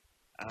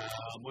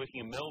 I'm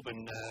working in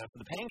Melbourne for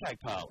the Pancake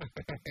Parlour.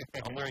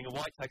 I'm wearing a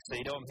white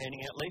tuxedo. I'm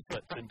handing out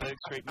leaflets in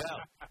Burke Street Mail.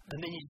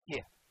 And then you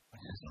hear,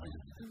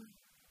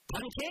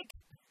 Pancake?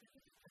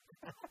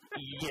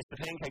 Yes, the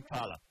Pancake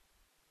Parlour.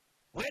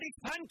 Where is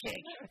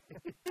Pancake?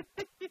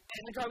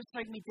 And the guy was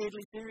taking me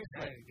deadly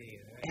seriously.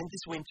 And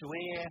this went to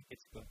air.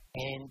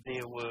 And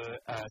there were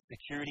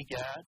security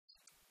guards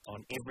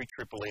on every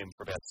Triple M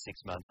for about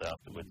 6 months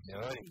afterwards. It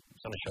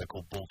was on a show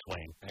called Bull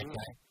Twang.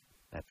 Okay.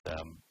 That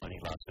only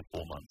lasted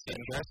 4 months.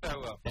 Didn't go so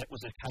well. That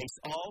was a case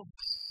of...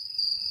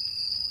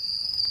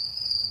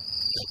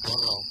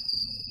 Gone wrong.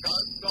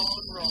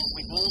 Gone wrong.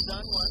 We've all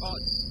done one.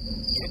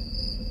 Yep.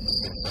 I was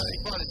going to say...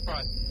 It's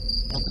private.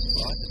 Not the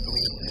surprises, but we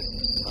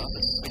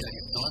don't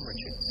have time,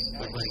 Richard.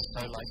 We're running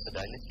so late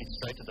today. Let's get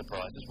straight to the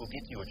prizes. We'll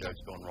get to your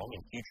jokes gone wrong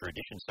in future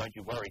editions. Don't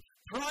you worry.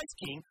 Prize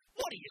King,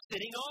 what are you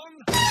sitting on?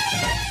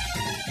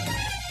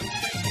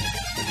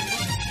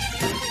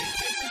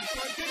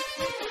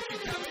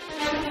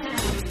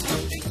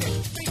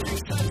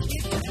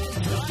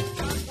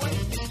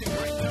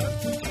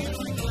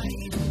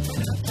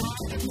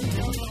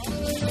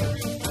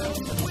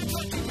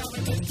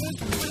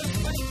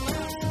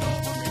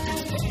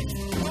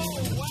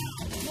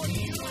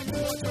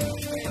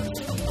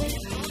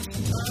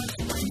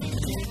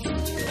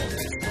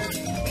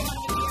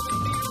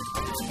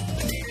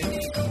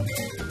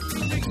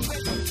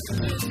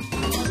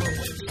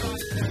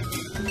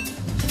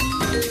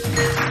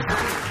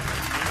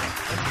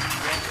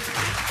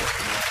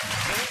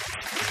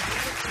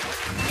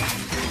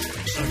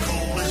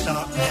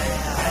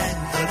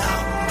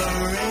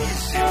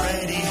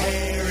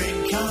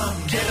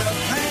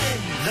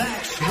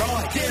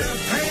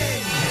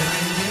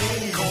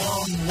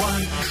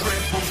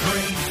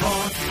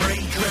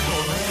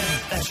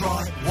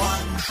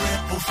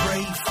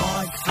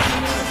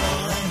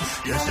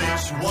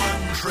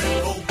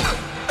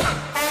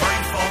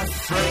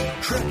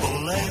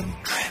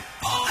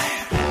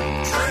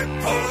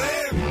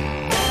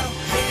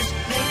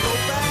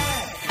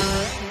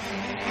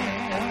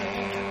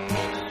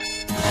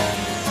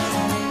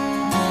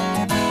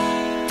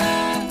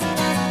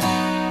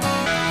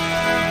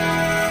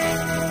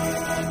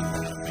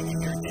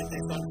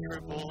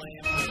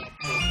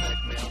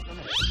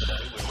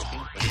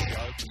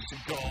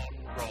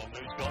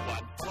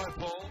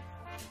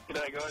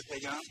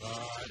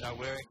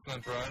 We're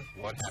excellent, bro.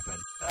 What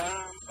happened?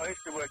 I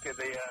used to work at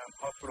the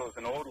hospital as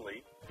an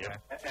orderly. Yeah.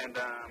 And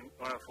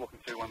when I was walking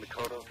through one of the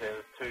corridors, there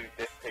were two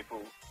deaf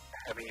people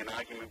having an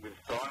argument with a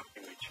sign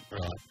language.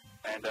 Right.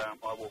 And I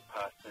walked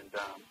past and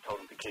told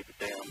them to keep it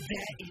down.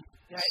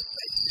 Yeah,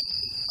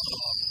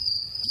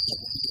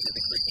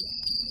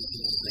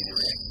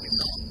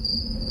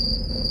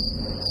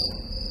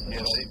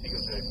 they didn't think it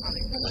was very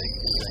funny. They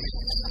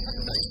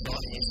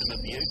trying to use some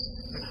abuse?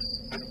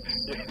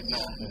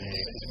 No.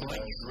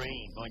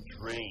 My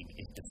dream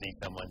is to see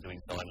someone doing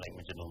sign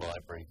language in the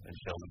library and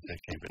tell them to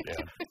keep it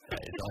down.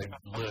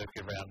 I lurk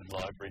around the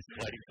libraries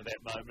waiting for that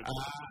moment.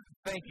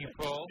 Thank you,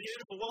 Paul.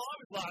 Beautiful. Well, I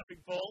was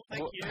laughing, Paul.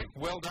 Thank you.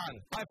 Well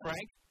done. Hi,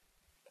 Frank.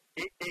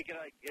 Yeah,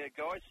 g'day,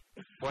 guys.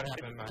 What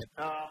happened, mate?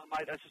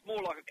 Mate, this is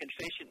more like a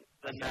confession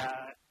than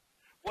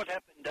what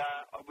happened.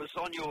 I was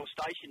on your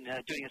station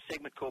doing a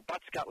segment called Butt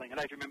Scuttling. I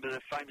don't know if you remember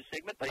the famous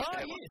segment.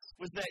 Yes.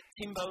 Was that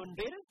Timbo and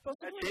Bennett,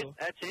 possibly?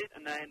 That's it.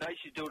 And they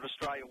used to do it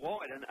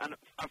Australia-wide. And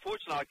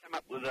unfortunately, I came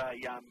up with a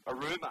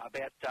rumour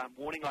about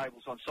warning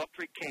labels on soft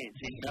drink cans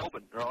in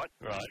Melbourne, right?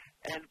 Right.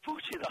 And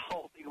unfortunately, the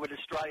whole thing went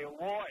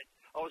Australia-wide.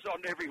 I was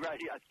on every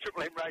radio,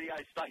 Triple M radio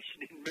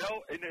station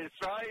in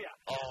Australia.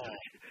 Oh.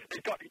 It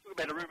took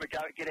about a rumour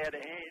get out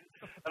of hand.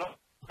 And I'm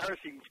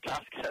embarrassing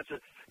task as to,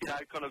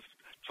 kind of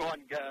try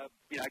and,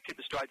 keep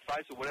a straight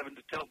face or whatever, and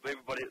to tell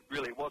everybody it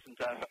really wasn't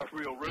a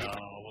real rumour.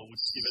 Oh, well, we'll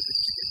give it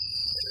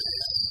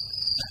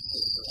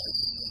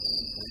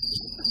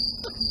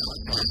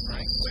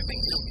Frank. We've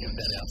been talking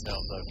about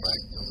ourselves, though,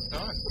 Frank.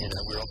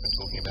 We're often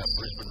talking about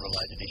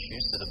Brisbane-related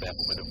issues to the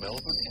bafflement of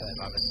Melbourne.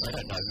 They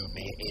don't know who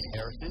Mayor Ed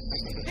Harris is.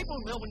 People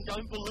in Melbourne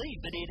don't believe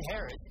that Ed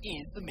Harris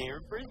is the Mayor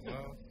of Brisbane.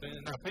 Well, fair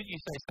enough. Who do you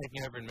say is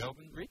taking over in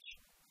Melbourne, Rich?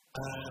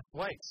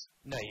 Waits.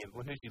 No,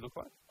 who does he look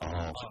like?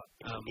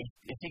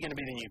 Is he going to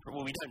be the new...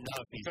 Well, we don't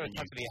know if he's going to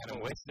talk to the Adam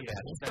West about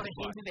it. He's got a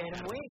hint of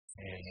Adam West.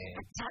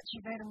 A touch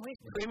of Adam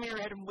West. Premier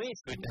Adam West.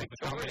 Good take the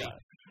comedy.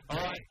 All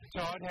right,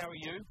 Todd, how are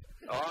you?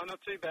 Oh, not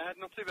too bad,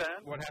 not too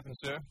bad. What happened,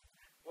 sir?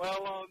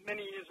 Well,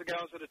 many years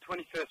ago, I was at a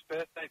 21st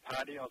birthday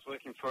party. I was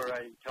working for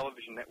a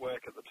television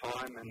network at the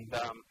time, and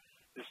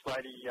this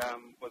lady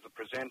was a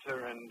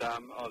presenter, and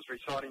I was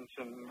reciting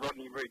some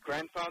Rodney Reed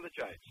grandfather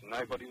jokes, and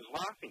nobody was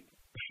laughing.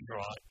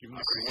 Right. I couldn't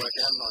work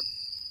out, and I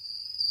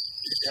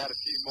picked out a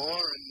few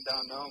more,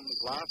 and no one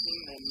was laughing,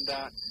 and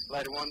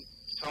later on,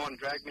 someone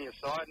dragged me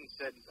aside and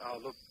said, oh,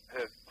 look,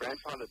 her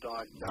grandfather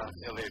died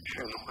earlier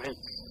during the week.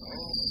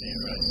 Oh,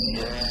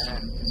 yeah.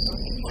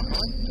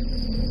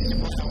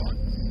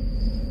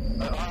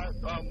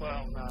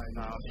 Well, no.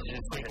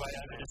 Just segue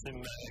over to some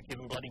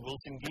Kevin Bloody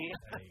Wilson gear.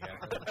 There you go.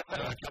 A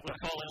couple of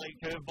Colin Lee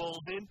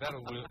curveballs in.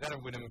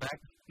 That'll win him back.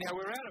 Now,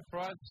 we're out of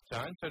prizes,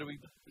 Tone, so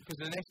because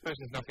the next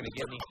person's not going to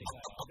get anything.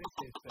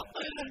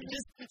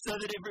 Just so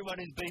that everyone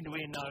who's been to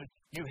here knows,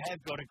 you have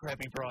got a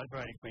crappy prize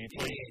rating for you.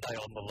 Please stay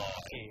on the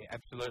line. Yeah,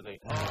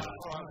 absolutely. I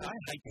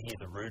hate to hear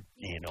the Root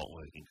gear not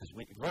working, because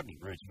Rodney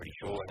Root's pretty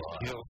short.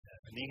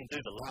 And you can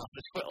do the laugh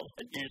as well.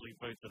 It usually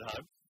boots it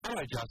home.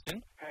 Hello, Justin.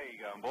 How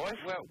you going, boys?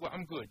 Well,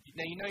 I'm good.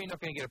 Now, you know you're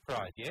not going to get a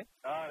prize, yeah?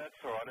 Oh, that's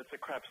all right. It's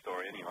a crap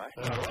story anyway.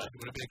 All right. It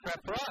would have been a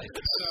crap prize.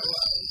 So,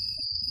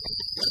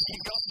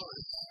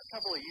 a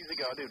couple of years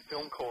ago, I did a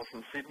film course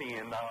in Sydney,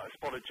 and I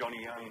spotted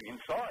Johnny Young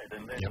inside,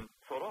 and then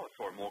thought, I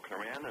saw him walking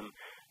around, and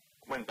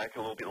went back a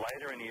little bit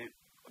later, and he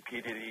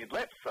appeared that he had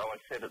left. So I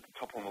said at the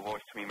top of my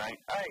voice to me, mate,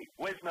 hey,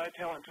 where's No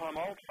Talent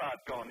Time Old Fart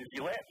gone? Is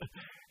he left?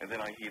 And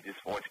then I hear this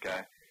voice go,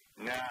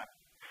 nah,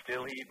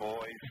 still here,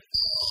 boys.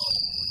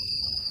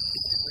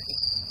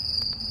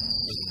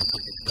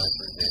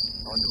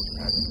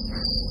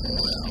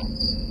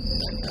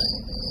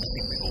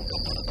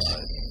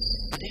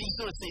 Did he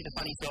sort of see the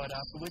funny side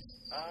afterwards?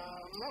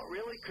 Not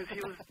really, because he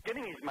was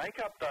getting his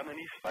makeup done and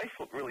his face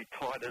looked really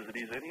tight as it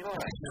is anyway. I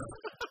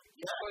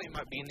thought he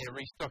might be in there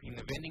restocking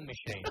the vending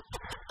machine,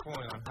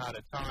 calling on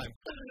harder times.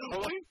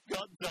 Well, we've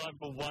got time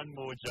for one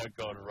more joke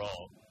gone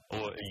wrong.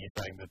 Or are you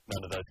saying that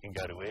none of those can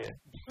go to air?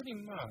 Pretty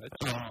much.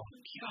 Oh,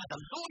 God, the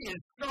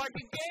lawyers strike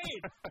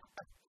again!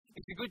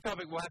 It's a good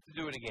topic. We'll have to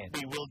do it again.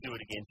 We will do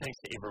it again. Thanks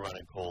to everyone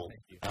who called.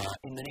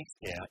 In the next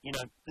hour,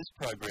 this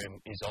program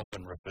is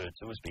often referred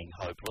to as being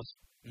hopeless.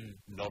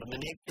 Not in the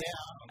next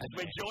hour, as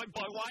we're joined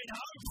by Wayne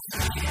Holmes.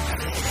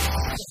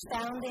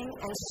 Astounding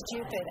and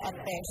stupid at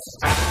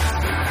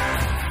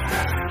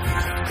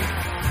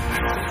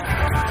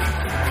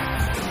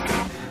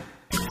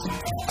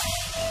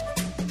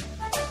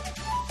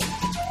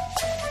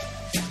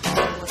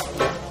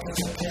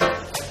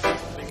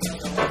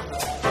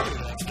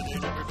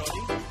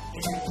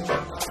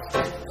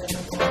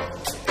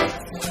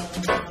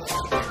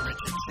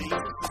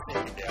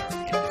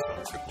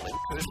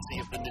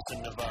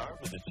Navarre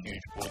with its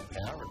huge pulling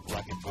power and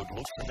rugged good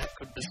looks, and that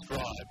could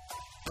describe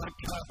my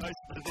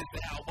co-host for this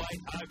hour,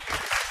 Wayne Holmes.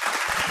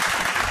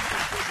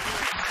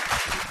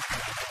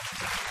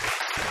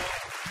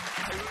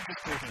 We were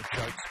just talking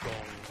jokes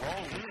gone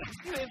wrong.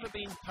 Have you ever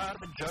been part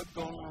of a joke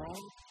gone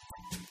wrong?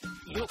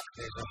 Look,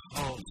 there's a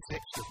whole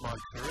section of my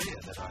career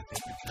that I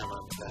think would come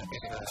under that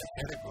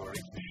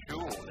category for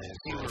sure.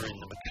 You were in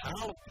the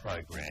McCall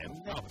program.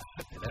 I was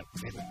hoping that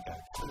would never go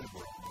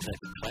further.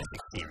 That's a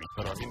classic series,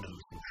 but I remember there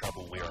was some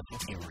trouble where I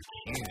think you were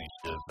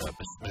accused of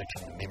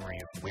besmirching the memory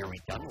of Weary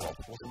Dunlop.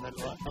 Wasn't that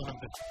right? One of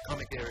the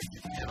comic areas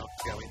you cannot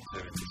go into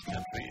in this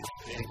country is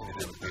anything to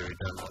do with Weary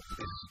Dunlop.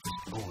 This is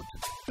just good.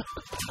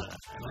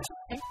 And I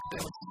think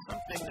there was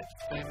something that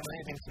they may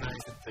have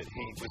intimated that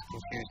he was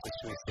confused with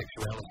his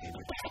sexuality,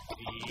 which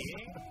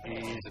he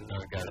is a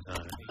no-go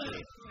zone.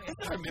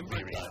 I remember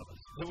it.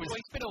 Well, he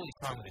spent all his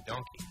time with a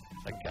donkey.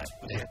 Okay.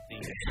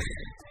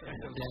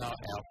 Now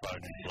our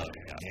phone is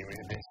blowing up. Here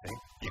in this thing.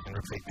 You can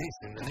repeat this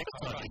in the next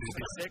time you do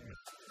this segment.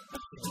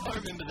 I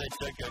remember that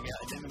joke going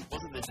out, and then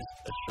wasn't there just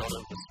a shot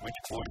of the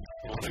switchboard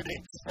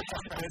exploding?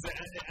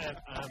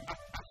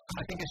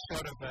 I think a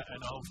shot of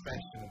an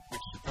old-fashioned,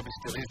 which probably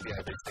still is the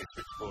ABC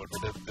switchboard,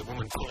 with the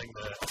woman pulling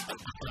the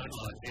phone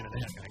lines in and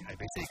out, going,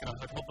 ABC, can I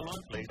hold the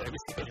line, please?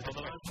 ABC, can you hold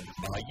the line, please?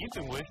 You've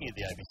been working at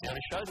the ABC on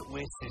a show that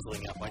we're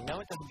sizzling up. I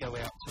know it doesn't go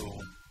out till,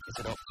 is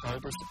it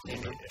October or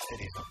September? It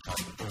is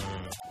October.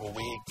 Well,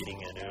 we're getting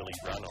an early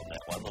run on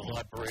that one. The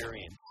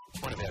Librarian.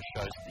 It's one of our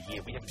shows of the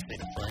year. We haven't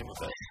seen a frame of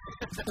it.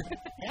 How's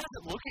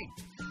it looking?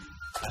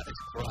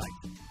 It's great.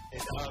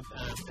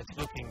 It's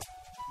looking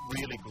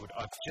really good.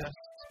 I've just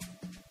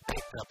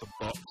picked up a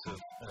box of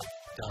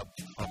dubbed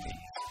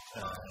copies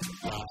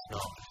last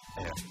night.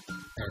 And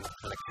kind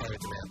of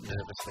carried them out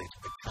nervously to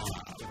the car.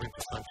 We went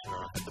to function and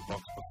I had the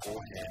box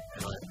beforehand,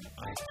 and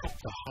I took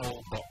the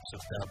whole box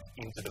of dub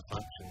into the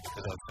function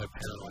because I was so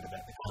paranoid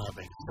about the car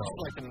being stolen.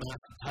 It's like a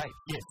master tape.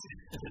 Yes.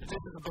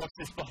 This is the box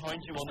that's behind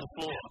you on the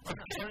floor. I'm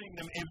carrying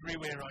them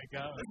everywhere I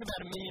go. There's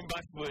about $1 million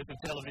worth of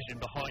television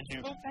behind you.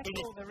 Well, that's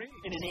all there is.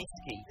 In an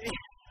esky.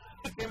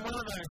 In one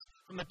of those,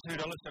 from the $2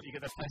 shop, you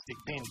get the plastic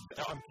bin.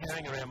 I'm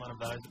carrying around one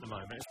of those at the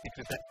moment. It's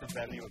because that's the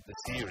value of the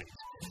series.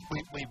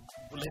 We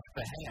left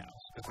the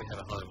house because we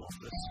have a home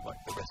office,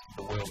 like the rest of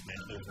the world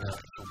now. There's no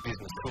actual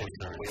business choice,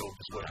 so we all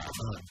just work from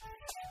home.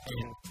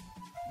 And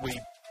we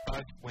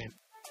both went,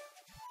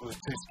 we were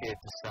too scared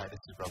to say, this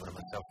is Robin and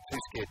myself,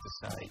 too scared to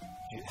say,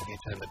 have you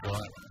turned the dryer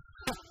on?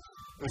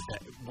 With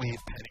that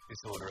weird panic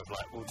disorder of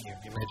like, well, you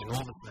imagine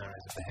all the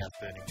scenarios of the house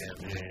burning down.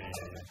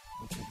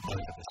 Both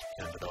of us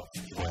turned it off.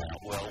 Wow.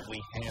 Well, we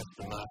have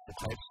the master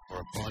tapes for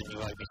a fine new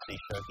ABC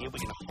show here.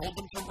 We're going to hold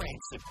them to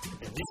ransom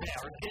in this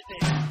hour and get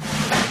there.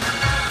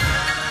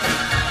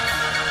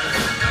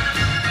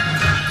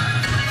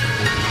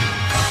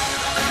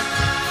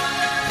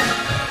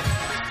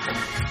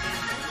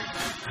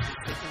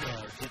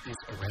 Did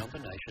this around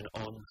the nation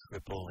on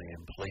Triple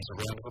M. Please, a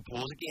round of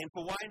applause again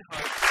for Wayne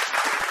Hope.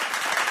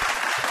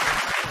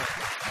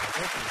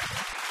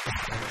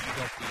 You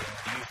got the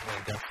usual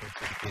induction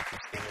to the kids of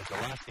singers. The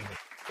last thing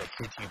that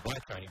said to you by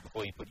training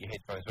before you put your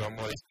headphones on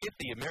was, get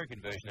the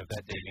American version of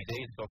that DVD.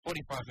 It's got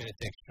 45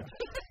 minutes extra.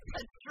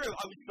 That's true.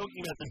 I was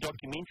talking about the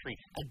documentary,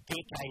 A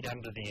Decade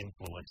Under the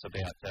Influence,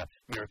 about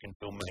American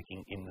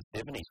filmmaking in the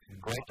 70s.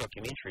 Great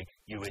documentary.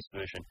 US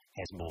version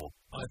has more.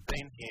 I've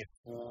been here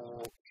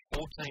for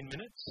 14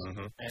 minutes,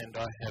 and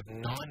I have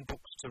 9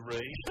 books to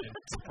read and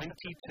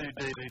 22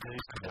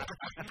 DVDs to watch.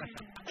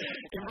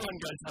 Everyone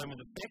goes home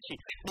with a fact sheet.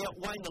 Now,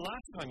 Wayne, the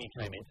last time you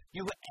came in,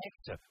 you were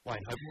actor,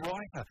 Wayne Hope,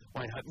 writer,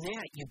 Wayne Hope.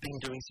 Now you've been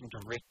doing some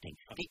directing.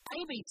 The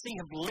ABC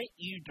have let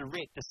you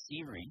direct a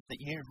series that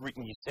you've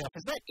written yourself.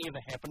 Has that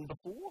ever happened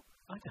before?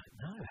 I don't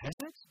know, has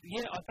it?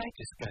 Yeah, they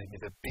just gave me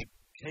the big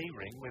key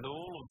ring with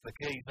all of the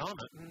keys on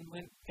it and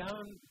went,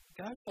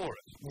 go for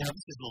it. Now,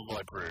 this is The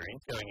Librarian,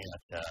 going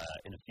out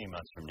in a few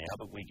months from now,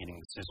 but we're getting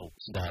the sizzle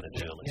started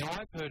early. Now,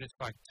 I've heard it's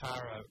like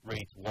Tara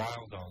reads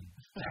Wild on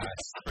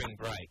Spring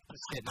Break,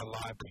 set in a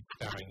library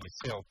starring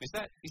yourself. Is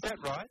that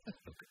right?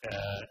 Look,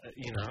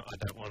 I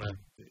don't want to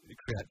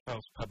create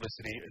false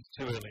publicity. It's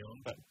too early on,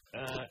 but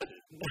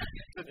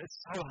it's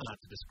so hard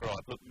to describe.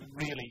 Look,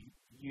 really,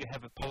 you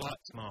have a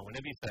polite smile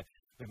whenever you say,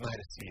 we've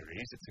made a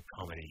series, it's a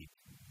comedy,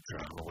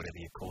 drama, whatever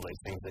you call these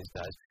things these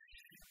days.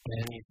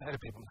 And you say to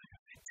people,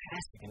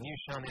 fantastic, and you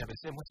show on the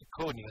ABC, what's it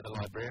called? And you go to The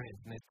Librarians,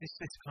 and there's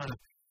this kind of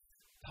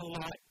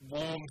polite,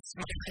 warm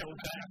smile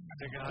back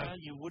to go,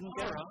 you wouldn't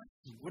go, right?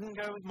 You wouldn't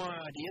go with my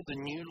idea, the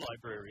new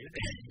librarian.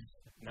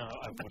 No,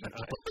 I wouldn't.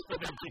 I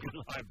wouldn't be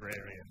a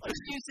librarian. I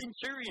was new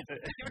Centurion.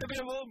 Give it a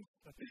bit of warmth.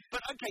 But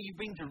okay, you've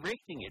been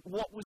directing it.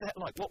 What was that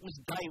like? What was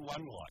day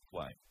one like,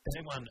 Wayne?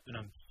 Day one, and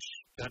I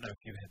don't know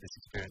if you've had this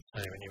experience,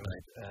 Tony, when you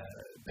made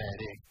Bad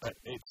Egg, but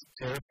it's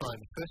terrifying.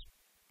 The first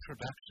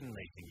production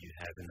meeting you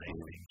have in these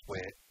things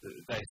where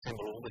they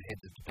assemble all the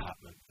heads of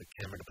department, the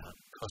camera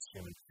department,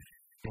 costume, and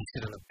you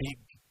sit on a big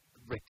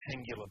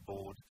rectangular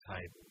board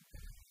table.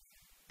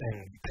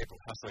 And people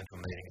hustle into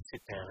a meeting and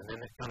sit down, and then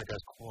it kind of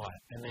goes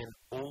quiet, and then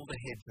all the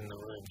heads in the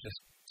room just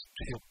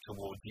tilt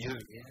towards you,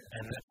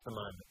 and that's the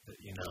moment that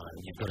you know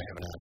you've got to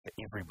have an answer for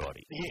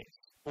everybody. Yes,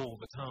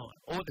 all the time.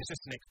 Or there's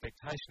just an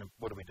expectation of,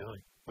 what are we doing?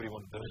 What do you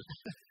want to do?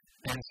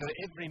 And so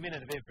every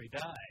minute of every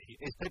day,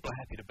 people are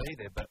happy to be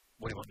there, but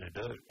what do you want to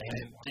do?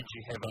 And did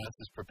you have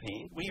answers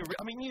prepared?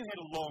 You had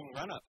a long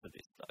run-up for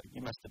this, though. You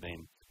must have been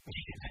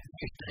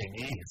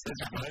 15 years.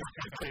 There's most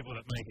people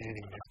that make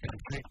anything in this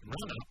country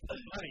run-up.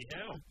 Bloody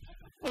hell.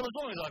 Well, as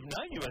long as I've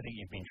known you, I think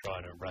you've been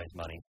trying to raise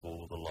money for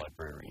the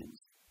librarians.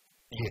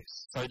 Yes.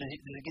 So does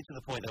it get to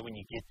the point, though, when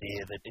you get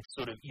there, that it's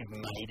sort of, you've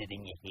made it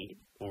in your head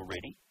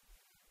already?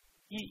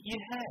 You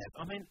have.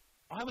 I mean,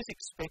 I was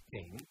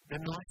expecting, the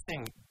nice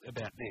thing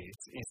about this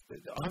is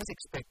that I was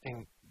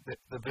expecting that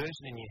the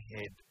version in your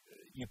head,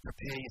 you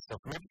prepare yourself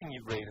from everything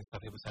you read and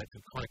stuff, people say to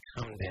kind of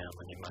come down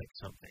when you make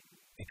something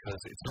because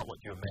it's not what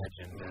you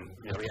imagined and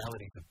the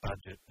realities of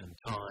budget and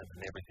time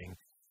and everything.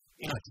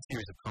 It's a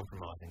series of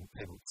compromising.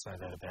 People say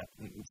that about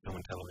film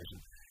and television.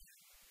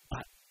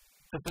 But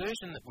the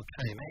version that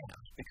came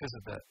out, because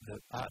of the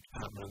art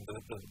department and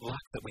the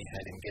luck that we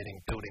had in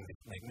building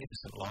this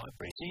magnificent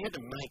library. So you had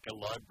to make a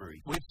library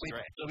from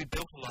scratch. So we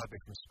built a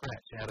library from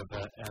scratch out of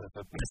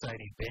a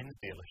Mercedes-Benz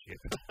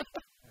dealership.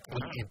 We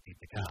emptied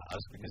the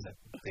cars because that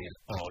would be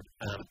odd.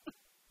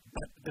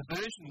 But the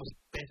version was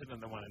better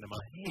than the one in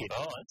my head.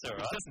 Oh, that's all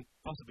right. It doesn't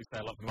possibly say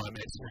a lot for my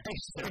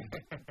imagination.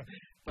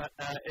 But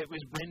it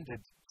was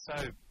rendered so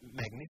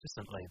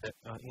magnificently that,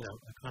 I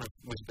kind of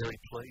was very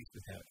pleased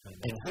with how it came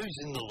out. And who's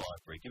in the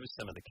library? Give us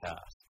some of the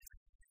cast.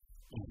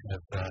 You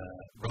have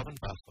Robin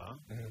Butler.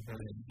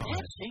 How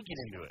did she get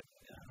into it?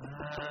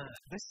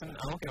 Listen,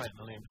 I'll go out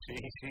on a limb. She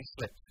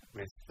slept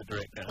with the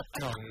director.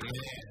 Oh,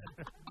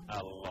 man. A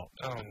lot.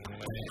 Oh,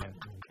 man.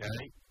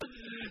 Okay.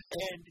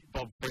 And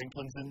Bob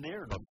Franklin's in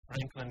there. Bob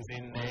Franklin's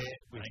in there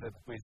with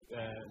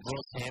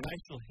Ross Ham.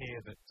 Facial hair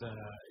that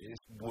is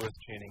worth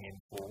tuning in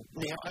for.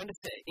 Now, I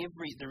understand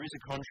there is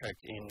a contract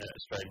in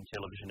Australian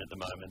television at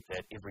the moment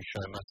that every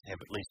show must have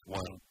at least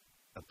one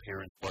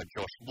appearance by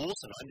Josh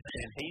Lawson. I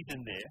understand he's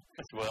in there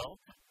as well.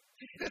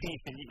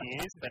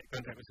 Yes, that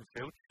contract was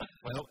fulfilled.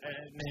 Well,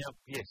 now,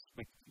 yes,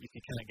 if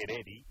you can't get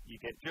Eddie, you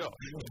get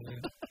Josh.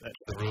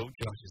 That's the rule.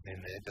 Josh is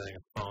in there doing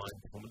a fine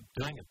performance,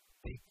 doing a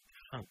big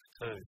hunk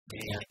too.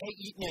 Yeah.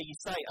 Now, you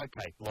say,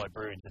 okay,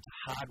 librarians, it's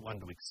a hard one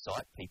to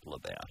excite people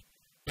about.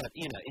 But,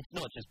 it's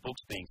not just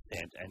books being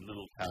stamped and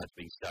little cards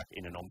being stuck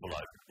in an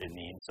envelope in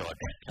the inside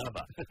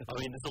cover. I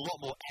mean, there's a lot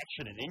more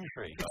action and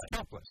intrigue. It's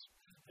topless.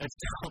 It's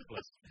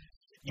topless.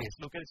 Yes,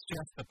 look, it's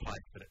just the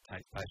place that it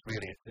takes place.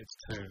 Really, it's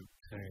two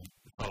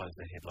follows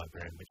the head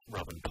librarian, which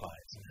Robin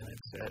plays.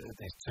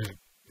 There's two,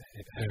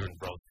 her and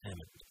Ross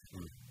Hammond,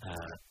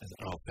 as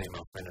an old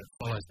female friend, and it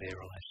follows their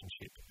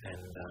relationship.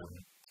 And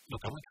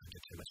look, I'm not going to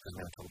do too much because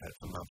I'm going to talk about it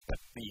for months, but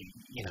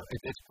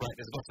it's great.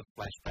 There's lots of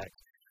flashbacks.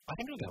 I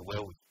think it'll go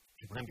well with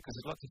Triple M because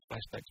there's lots of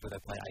flashbacks where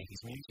they play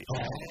 80s music.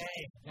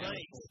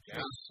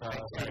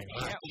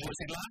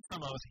 Last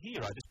time I was here,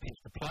 I just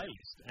pinched the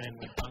playlist and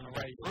we've done the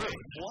way through.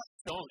 What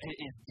song?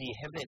 Do you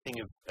have that thing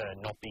of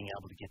not being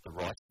able to get the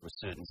rights to a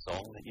certain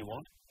song that you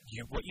want?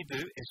 What you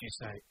do is you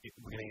say,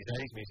 we're going to use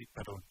 80s music,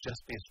 but it'll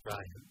just be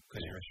Australian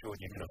because you're assured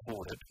you can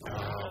afford it.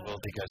 Well,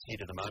 there goes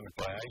Hit of the Moment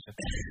by Asia.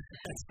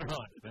 That's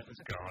right. That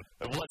was gone.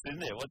 But what's in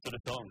there? What sort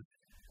of songs?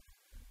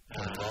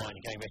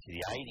 You're going back to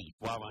the 80s.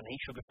 One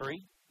Sugar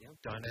Free? Yeah,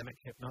 Dynamic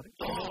Hypnotic.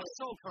 It's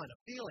all kind of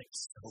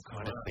feelings. All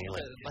kind of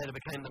feelings. Later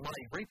became the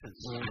Money Reapers.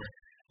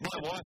 My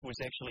wife was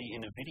actually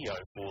in a video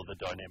for the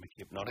Dynamic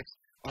Hypnotics.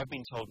 I've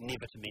been told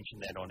never to mention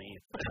that on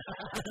air.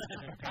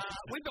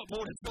 We've got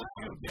more to talk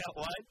to you about,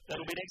 Wade.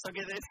 That'll be next. I'll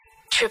get this.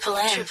 Triple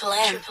M, Triple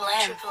M, Triple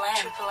M, Triple M,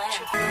 Triple M.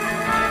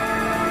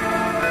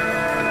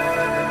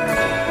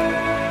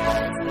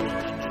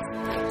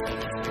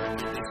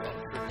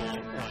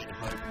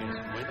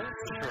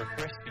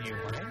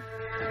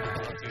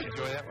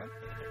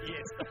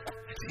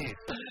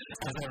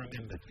 As I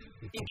remembered.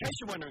 In case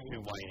you're wondering who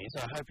Wayne is,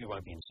 I hope you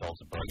won't be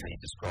insulted by me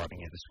describing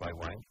you this way,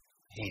 Wayne.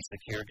 He's the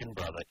Kerrigan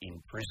brother in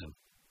prison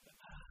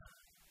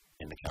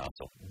in the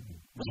castle.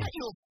 Was that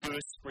your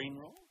first screen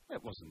role? That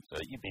wasn't.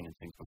 You've been in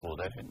things before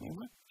that, haven't you?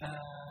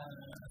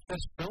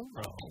 First film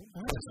role?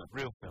 It's a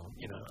real film,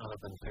 other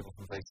than people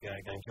from VCA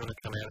games. You want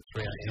to come out at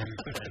 3 a.m.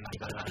 and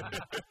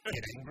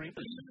get angry?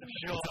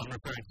 Sure. I'm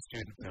referring to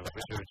student films,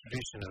 which are a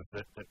tradition of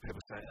that people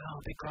say,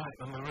 it'll be great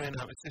when we're in,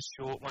 it's just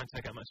short, won't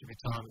take up much of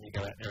your time, and you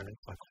go out there and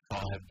it's like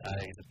 5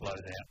 days, it blows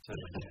out to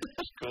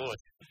of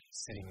course.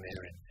 Sitting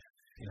there in,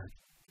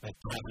 like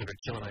 500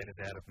 kilometres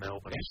out of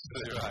Melbourne.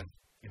 Absolutely right.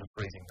 In a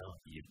freezing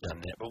night. You've done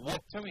that. But what?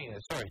 Tell me,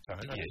 sorry,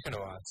 Tone, I'm just going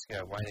to ask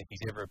Wayne if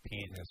he's ever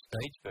appeared in a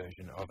stage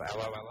version of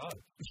Allo Allo.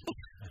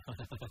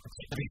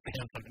 Have you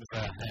found something to say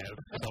I have?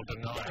 I'll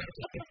deny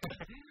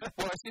it.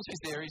 Well, since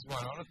there is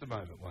one on at the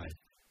moment, Wayne,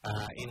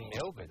 in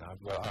Melbourne,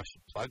 I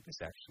should plug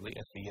this actually,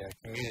 at the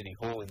Community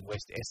Hall in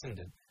West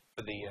Essendon,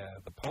 for the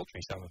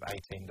paltry sum of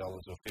 $18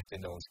 or $15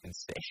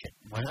 concession.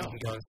 Wow. You can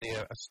go and see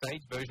a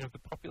stage version of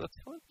the popular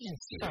television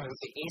series. So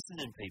the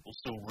Essendon people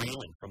still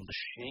reeling from the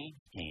sheet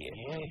gear.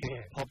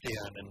 Yeah. Pop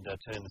down and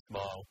turn the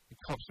smile.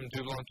 Cop some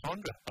double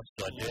entendre.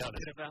 Upside down. A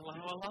bit of Allo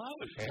Allo.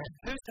 Yeah.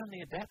 Who's done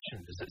the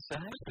adaptation? Does it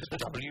say? It's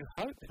W.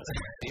 Hope.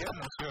 Yeah, I'm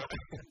not sure.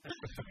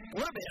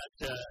 What about,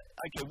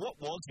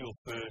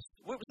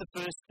 what was the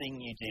first thing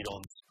you did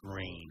on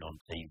screen, on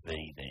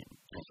TV then?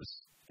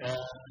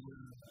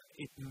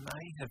 It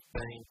may have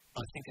been,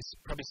 I think it's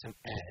probably some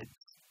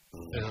ads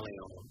early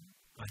on.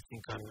 I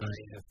think I may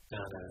have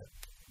done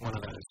one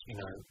of those,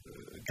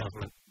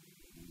 government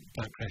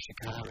don't crash your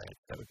car ads.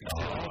 That would be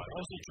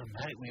was it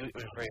dramatic? It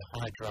was very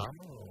high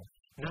drama?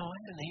 No, I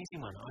had an easy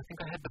one. I think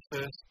I had the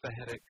first, they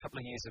had a couple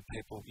of years of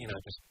people,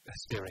 just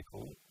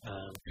hysterical.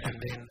 And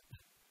then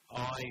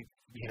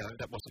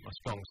that wasn't my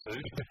strong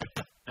suit.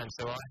 And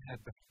so I had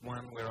the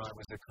one where I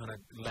was a kind of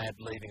lad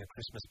leaving a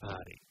Christmas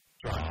party.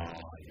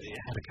 Yeah,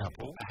 had a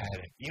couple.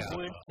 You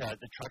weren't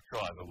the truck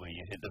driver where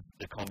you had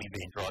the combi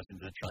van drives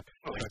into the truck.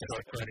 Great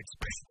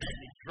expression. And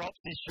he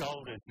drops his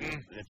shoulders.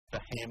 It's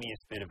the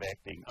hammiest bit of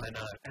acting. I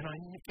know. And I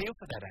feel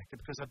for that actor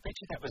because I bet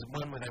you that was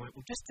one where they went,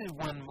 well, just do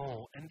one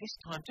more. And this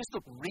time, just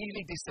look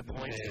really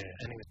disappointed.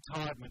 Yeah. And he was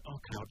tired and went,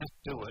 okay, I'll just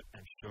do it.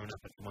 And sure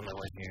enough, it's the one they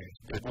won't use.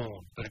 Good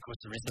warm. But of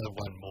course, there is no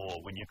one more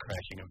when you're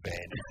crashing a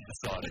van into the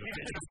side of it.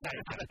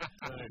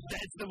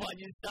 That's the one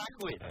you're stuck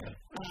with.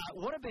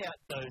 What about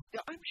those?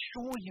 I'm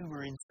sure you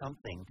were in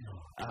something.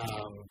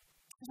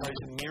 Those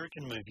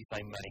American movies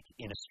they make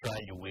in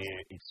Australia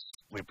where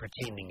we're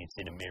pretending it's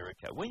in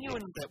America. Were you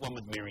in that one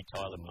with Mary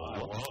Tyler Moore? I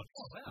was.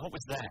 What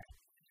was that?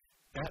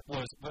 That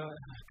was, well, I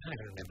can't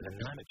even remember the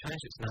name. It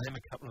changed its name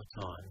a couple of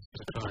times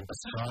to try and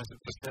disguise it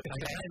for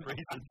certain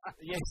reasons.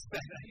 Yes, they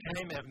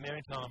came out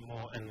Maritime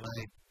Law and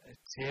made a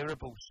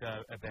terrible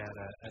show about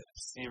a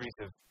series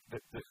of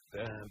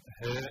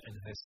her and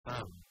her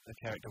son, the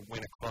character,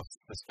 went across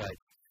the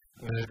state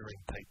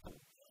murdering people.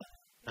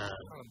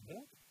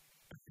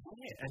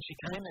 Yeah, and she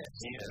came out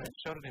here and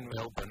shot it in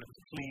Melbourne. It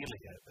was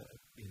clearly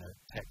a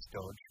tax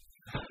dodge.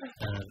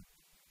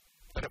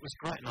 But it was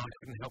great, and I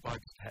couldn't help. I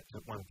just had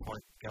to at one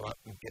point go up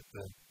and get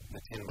the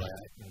 10x8,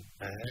 and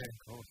of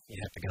course you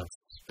have to go and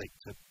speak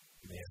to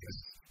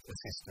Mary's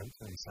assistant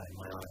and say,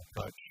 "May I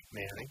approach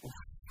Mary?"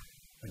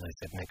 And they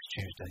said, "Next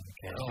Tuesday you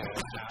can."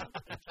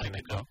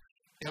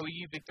 Now, were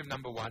you victim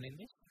number one in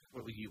this?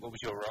 What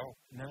was your role?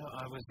 No,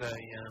 I was a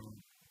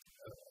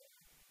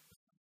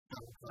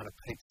some kind of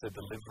pizza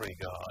delivery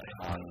guy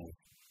from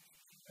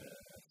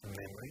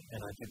memory,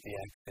 and I did the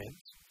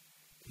accents.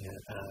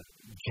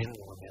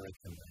 General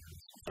American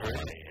names.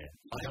 Really? Yeah.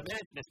 I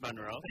imagine Miss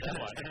Monroe that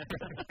way.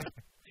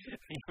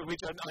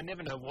 Which I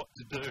never know what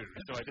to do,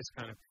 so I just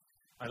kind of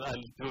I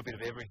do a bit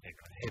of everything.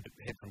 I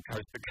head from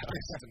coast to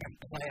coast.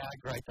 They are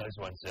great, those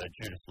ones.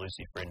 Judith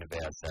Lucy, friend of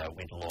ours,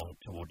 went along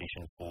to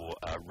audition for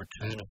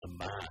Return of the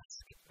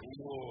Mask,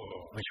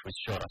 which was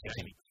shot, I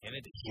think,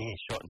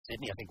 shot in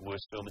Sydney. I think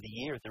worst film of the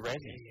year at the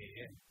Razzies.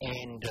 Yeah.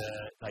 And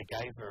they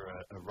gave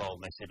her a role,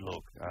 and they said,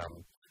 "Look,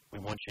 we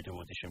want you to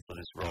audition for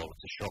this role.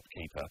 It's a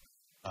shopkeeper.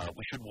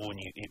 We should warn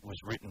you, it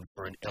was written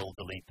for an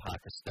elderly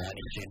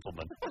Pakistani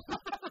gentleman."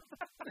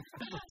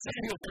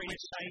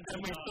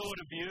 And we thought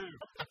of you.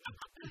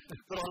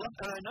 But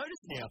I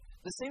notice now,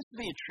 there seems to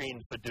be a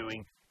trend for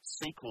doing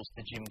sequels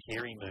to Jim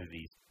Carrey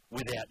movies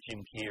without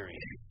Jim Carrey.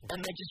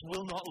 And they just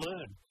will not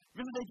learn.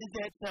 Remember they did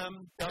that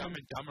Dumb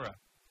and Dumberer.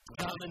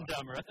 Dumb and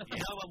Dumberer.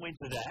 No one went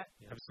to that.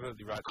 You're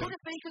absolutely right. Could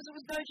have been because there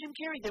was no Jim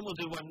Carrey. Then we'll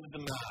do one with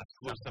the mask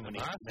or somebody.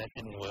 That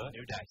didn't work.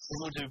 Then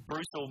we'll do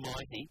Bruce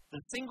Almighty,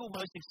 the single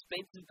most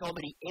expensive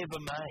comedy ever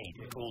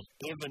made, called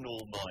Evan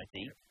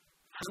Almighty,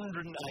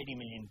 $180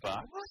 million.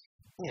 What?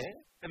 Yeah.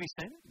 Have you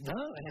seen it? No,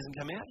 it hasn't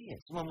come out yet.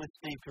 It's the one with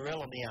Steve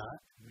Carell on the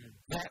art.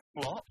 That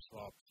flopped.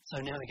 So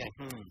now they're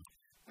going,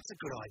 that's a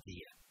good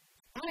idea.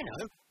 I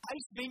know,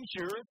 Ace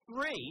Ventura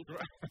 3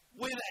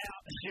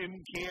 without Jim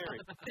Carrey.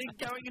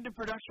 They're going into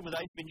production with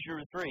Ace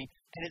Ventura 3,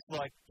 and it's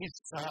like his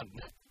son.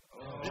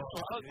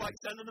 It's like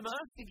Son of the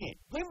Mask again.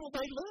 When will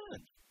they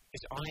learn?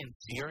 Is Ian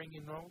Ziering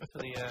enrolled for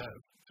the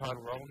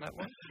title role in that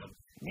one?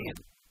 Yeah.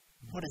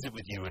 What is it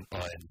with you and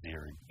Ian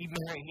Ziering? He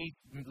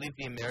lived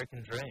the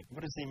American dream.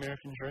 What is the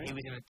American dream? He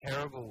was in a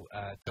terrible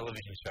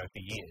television show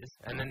for years,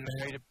 and then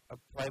married a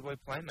Playboy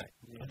playmate.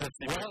 Yeah. That's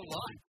the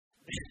life.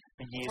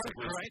 For years it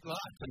was great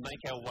life. To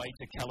make our way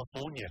to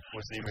California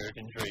was the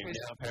American dream.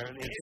 Now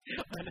apparently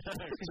I know.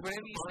 Because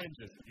whenever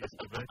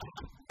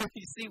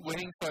you see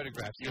wedding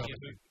photographs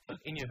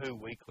in your Who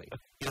Weekly,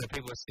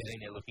 people are standing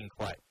there looking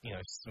quite,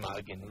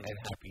 smug and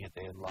happy at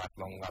their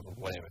lifelong love of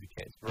whatever, who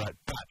cares, right?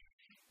 But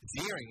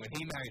Ziering, when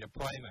he married a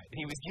playmate,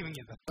 he was giving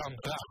you the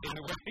thumbs up in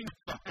the wedding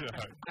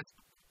photo.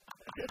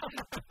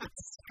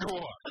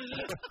 Score.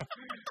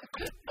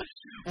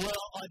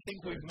 Well, I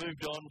think we've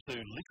moved on to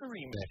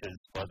literary matters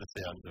by the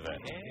sounds of it.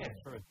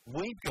 Yeah.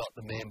 We've got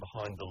the man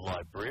behind the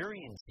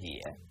librarians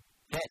here.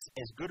 That's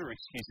as good an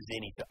excuse as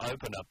any to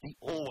open up the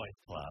always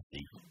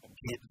classy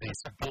Get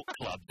This Book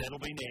Club. That'll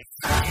be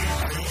next.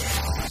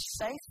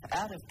 Safe,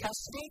 out of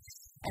custody,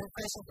 and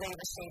presently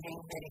receiving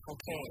medical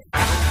care.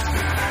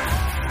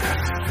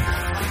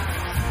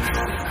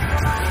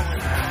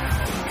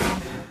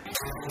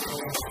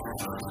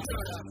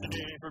 Good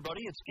afternoon,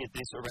 everybody. It's Get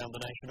This Around the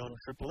Nation on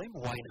Triple M.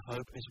 Wayne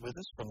Hope is with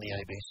us from the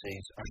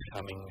ABC's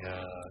upcoming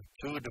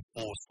tour de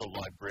force, The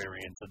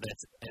Librarians, and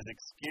that's as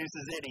excuse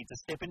as any to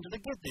step into the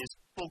Get This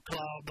Book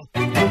Club.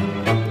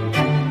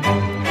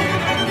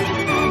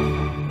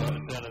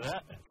 Out of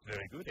that.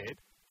 Very good, Ed.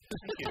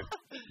 Thank you.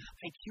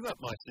 Hey, cue up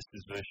my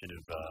sister's version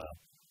of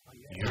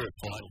Europe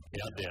Final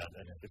Countdown,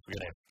 if we're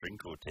going to have string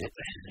quartet.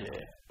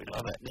 Yeah, we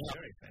love that. Now,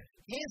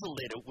 here's a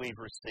letter we've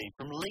received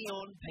from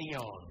Leon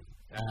Pion.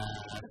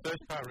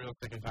 First part real,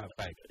 second part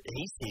fake.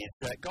 He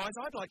says, guys,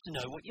 I'd like to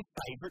know what your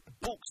favourite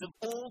books of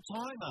all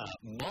time are.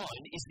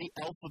 Mine is The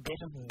Alphabet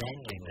of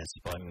Manliness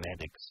by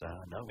Maddox.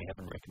 No, we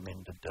haven't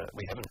recommended,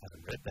 we haven't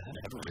read that.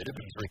 I haven't read it,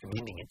 but he's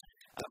recommending it.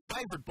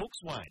 Favourite books,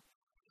 Wayne?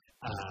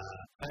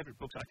 Favourite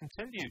books, I can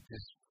tell you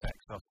just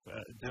facts off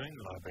doing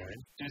the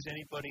librarian. Does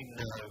anybody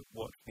know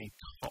what the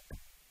top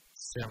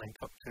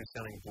two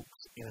selling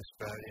books in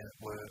Australia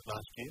were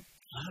last year?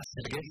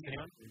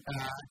 Anyone?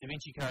 Da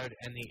Vinci Code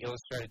and the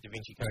Illustrated Da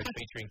Vinci Code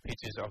featuring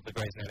pictures of the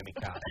Grey's Anatomy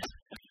cast.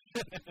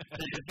 The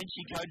Da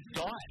Vinci Code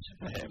diet,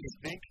 you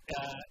think?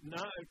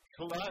 No,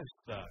 close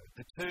though.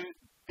 The two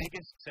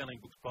biggest selling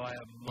books by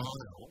a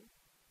mile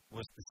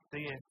was the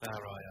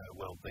CSRIO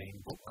Wellbeing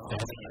book.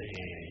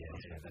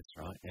 Yeah, that's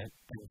right. Yeah.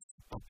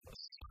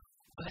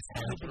 That's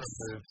how to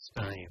remove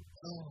stain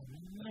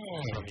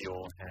from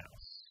your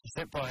house. Is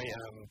that by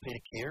Peter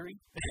Carey?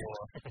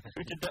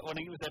 Who did that one?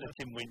 Was that a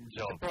Tim Winton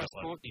job? Bryce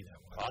Courtney, that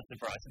one. Oh, it's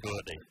Bryce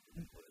Courtney.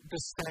 The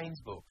Staines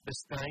book. The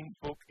Staines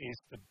book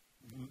is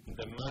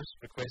the most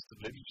requested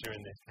literature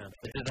in this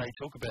country. Did they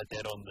talk about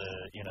that on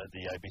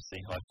the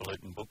ABC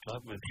Highfalutin Book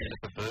Club with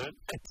Jennifer Byrne?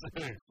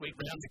 We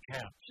round the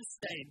couch. The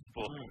Staines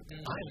book.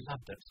 I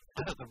loved it.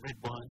 I thought the red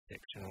wine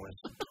section was...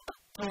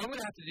 Oh, I'm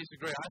going to have to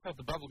disagree. I thought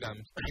the bubblegum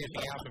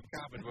getting out of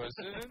cupboard was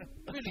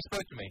really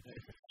spoke to me.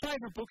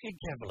 Favourite book in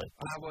Cavalier?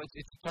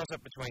 It's a toss-up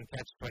between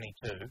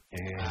Catch-22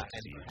 and How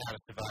to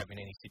Survive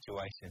in Any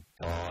Situation.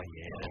 Oh,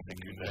 yeah, that's a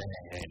good one,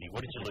 Andy.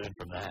 What did you learn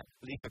from that?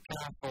 If a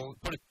car falls...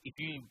 If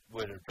you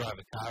were to drive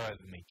a car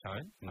over me,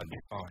 Tone, I'd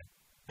be fine.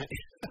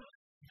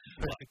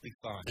 Perfectly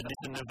fine. The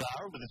Nissan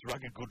Navara with its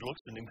rugged good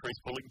looks and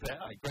increased pulling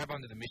power. I grab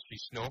onto the mystery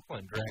snorkel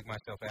and drag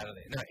myself out of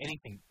there. No,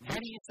 anything. How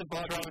do you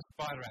survive? Throw a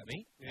spider at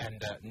me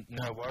and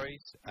no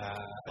worries.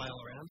 Flail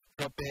around.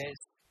 Drop bears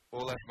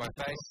all over my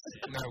face.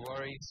 No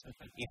worries.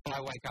 If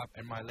I wake up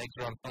and my legs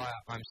are on fire,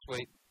 I'm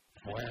sweet.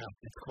 Wow,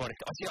 it's quite a...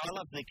 I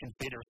love The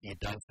Confederacy of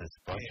Dunces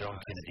by John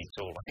Kennedy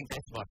Toole. I think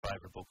that's my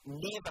favourite book.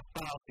 Never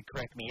fails to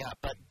crack me up.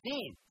 But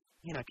then,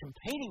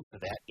 competing for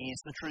that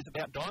is The Truth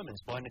About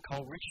Diamonds by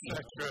Nicole Richie.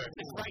 So true.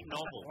 It's a great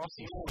novel.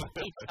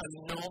 It's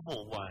a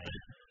novel, Wayne,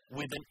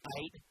 with an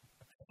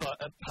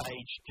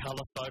 8-page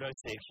colour photo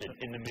section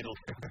in the middle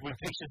with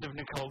pictures of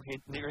Nicole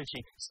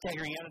Richie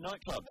staggering out of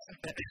nightclubs.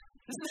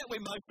 Isn't that where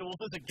most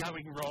authors are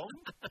going wrong?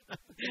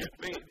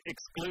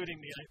 Excluding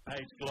the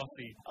 8-page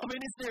glossy. I mean,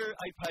 is there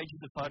 8 pages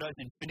of photos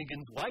in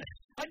Finnegan's Wake?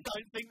 I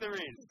don't think there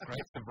is.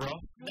 Grapes of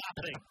Wrath?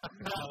 Nothing.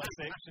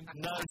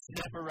 No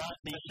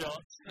Snapperatney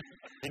shots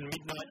in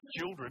Midnight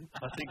Children.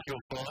 I think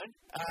you'll find.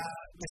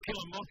 To Kill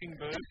a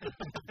Mockingbird.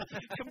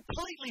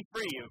 Completely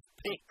free of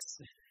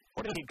pics.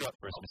 What have you got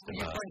for us, Mr.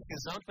 You're Mark? going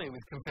gazumping with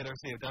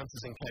Confederacy of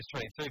Dunces and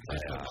Catch-22 because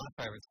that's one of my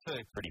favourites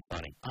too. Pretty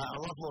funny. I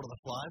love Lord of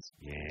the Flies.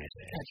 Yes.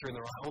 Catcher in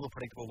the Rye, all the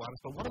predictable ones.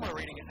 But what am I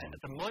reading? At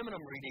the moment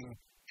I'm reading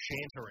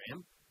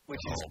Shantaram, which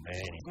is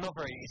not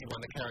a very easy one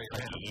to carry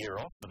around. Take a year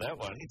off for that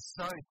one. It's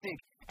so thick.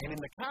 And in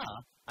the car,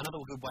 another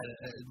good way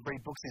to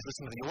read books is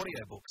listen to the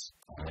audiobooks.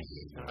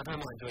 I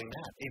don't mind doing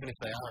that, even if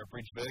they are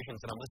abridged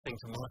versions. And I'm listening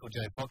to Michael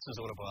J. Fox's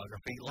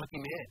autobiography, Lucky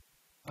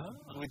Man,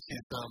 which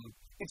is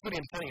it's pretty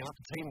entertaining. I like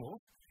the Teen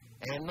Wolf.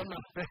 And not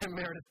enough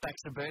Meredith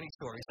Baxter Bernie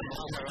stories.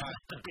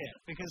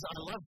 Because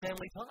I love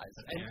family ties.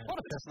 And what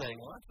a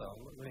fascinating life, though.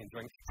 I'm really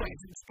enjoying it. So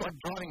it's like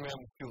driving around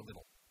with Stuart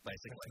Little,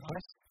 basically.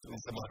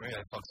 It's the Michael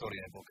J. Fox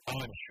audiobook.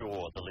 I'm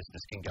sure the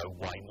listeners can go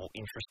way more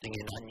interesting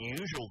and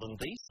unusual than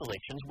these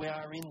selections. We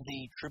are in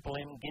the Triple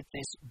M Get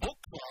This book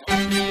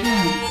club.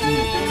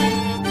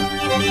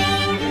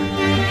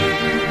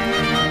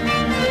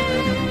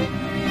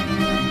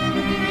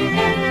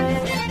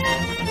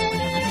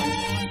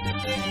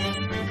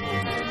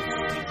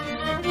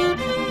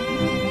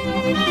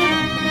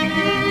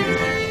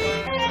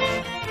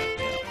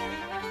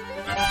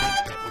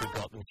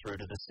 Through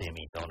to the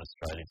semis on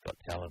Australia's Got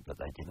Talent, but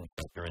they didn't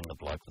factor in the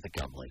bloke with the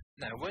gum leaf.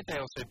 No, weren't they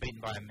also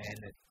beaten by a man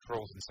that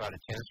crawls inside a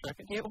tennis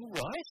racket? Yeah, all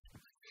right.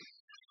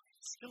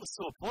 Still a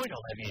sore point,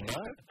 I'll have you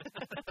know.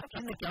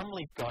 Can the gum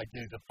leaf guy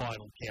do the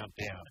final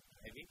countdown?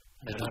 Maybe.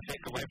 No,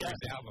 take away from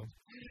his album.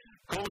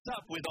 Call us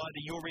up with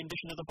either your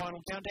rendition of the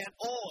final countdown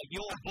or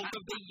your book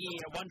of the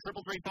year.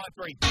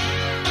 13353.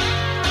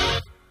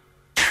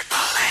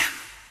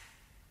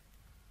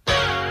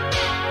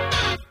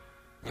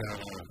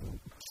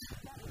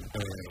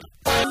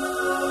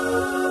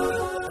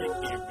 Thank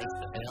you,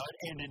 Mr. Howard.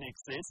 And in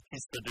excess,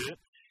 Kiss the Dirt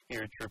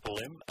here at Triple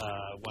M.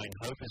 Wayne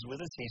Hope is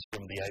with us. He's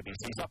from the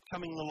ABC's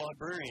Upcoming The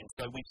Librarian.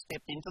 So we've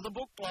stepped into the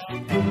book club.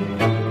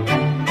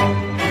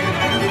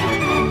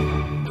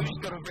 Who's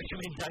got a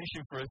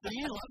recommendation for us? Do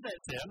you love that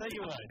sound? No,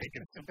 you won't.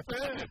 It's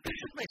superb. It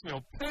makes me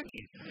all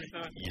perky.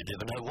 You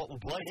never know what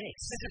will play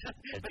next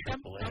at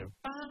Triple M.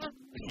 There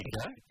you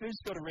go. Who's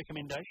got a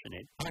recommendation,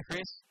 Ed? Hi,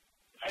 Chris.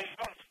 Hey,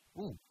 Scott.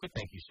 Ooh, good,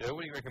 thank you, sir.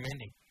 What are you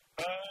recommending?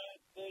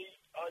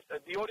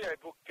 The audio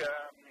book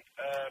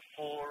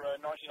for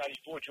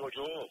 1984, George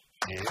Orwell.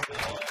 Yeah.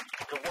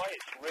 The way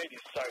it's read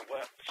is so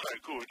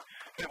good.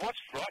 But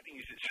what's frightening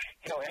is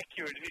how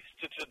accurate it is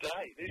to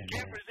today. There's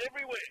cameras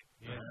everywhere.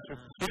 Yeah.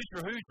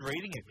 Who's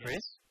reading it,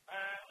 Chris?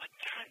 I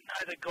don't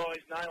know the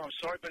guy's name. I'm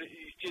sorry, but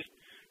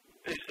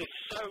it's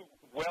so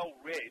well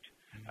read.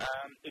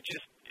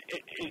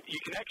 You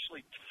can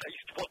actually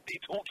taste what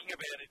they're talking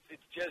about.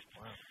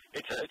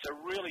 It's a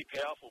really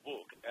powerful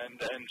book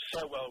and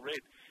so well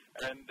read.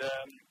 And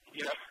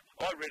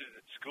I read it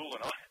at school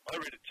and I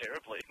read it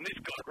terribly, and this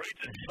guy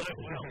reads it so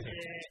well.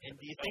 Yeah, and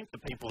do you think the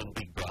people in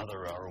Big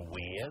Brother are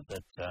aware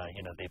that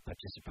they're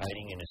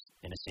participating in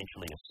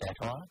essentially a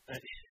satire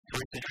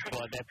presented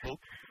by that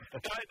book?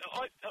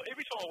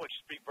 Every time I watch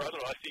Big Brother,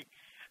 I think,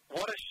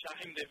 what a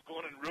shame they've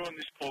gone and ruined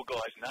this poor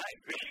guy's name,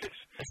 because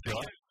that's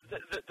right.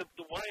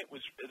 The way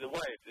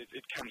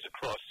it comes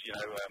across,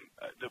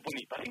 I think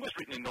it was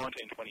written in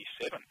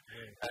 1927,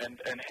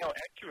 and how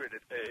accurate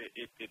it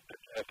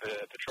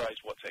portrays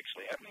what's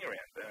actually happening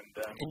around.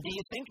 And do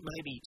you think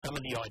maybe some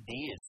of the other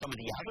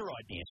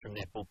ideas from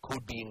that book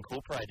could be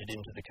incorporated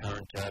into the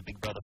current Big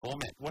Brother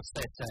format? What's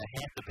that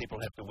hat that people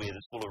have to wear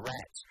that's full of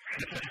rats?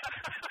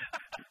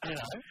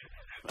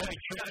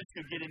 Travis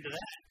could get into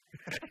that.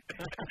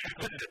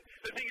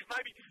 The thing is,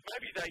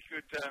 maybe they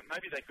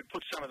could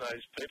put some of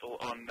those people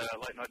on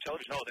late night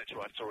television. Oh, that's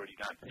right, it's already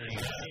done. There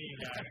you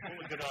go. All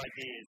the good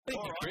ideas.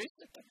 Thank you, Chris.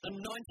 The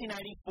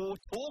 1984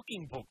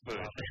 talking book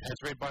version. As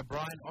read by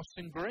Brian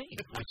Austin Green,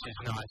 which is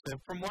nice. So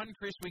from one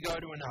Chris, we go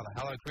to another.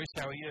 Hello, Chris.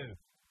 How are you?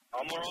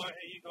 I'm all right. How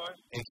are you guys?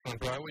 Excellent,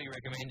 bro. What are you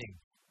recommending?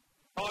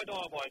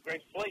 Tie-Dye by Greg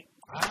Fleet.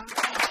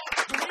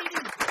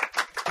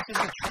 This is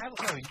a travel.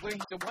 No,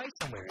 he's away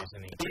somewhere,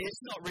 isn't he? Yeah,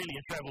 it's not really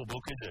a travel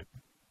book, is it?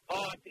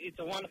 Oh, it's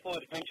a wonderful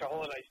adventure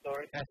holiday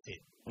story. That's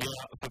it.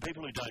 Yeah, for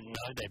people who don't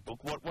know that book,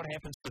 what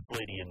happens to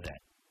Fleety in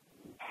that?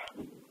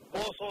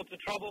 All sorts of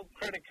trouble,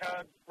 credit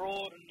card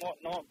fraud and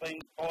whatnot, being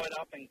tied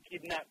up and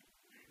kidnapped.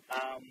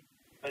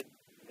 But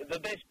the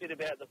best bit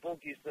about the book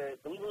is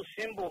the little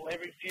symbol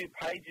every few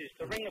pages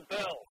to ring a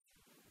bell.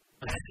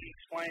 As he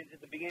explains at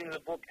the beginning of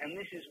the book, and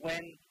this is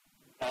when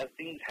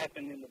things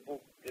happen in the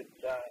book that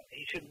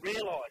he should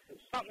realise that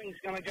something's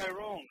going to go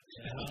wrong.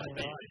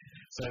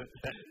 So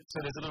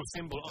there's a little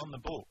symbol on the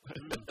book.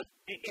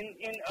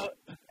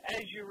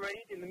 As you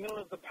read, in the middle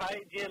of the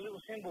page, a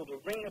little symbol to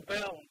ring a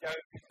bell and go,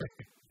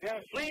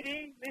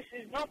 Fleety, this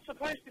is not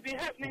supposed to be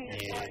happening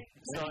this way.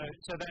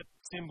 So that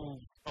symbol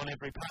on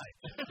every page.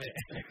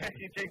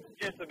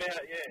 Just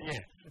about, yeah.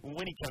 Well,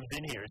 when he comes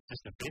in here, it's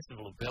just a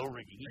festival of bell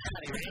ringing. He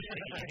can't hear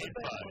anything. It's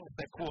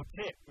that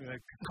quartet with a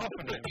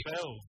coffin and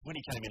bells. When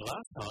he came in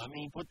last time,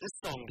 he put this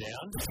song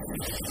down.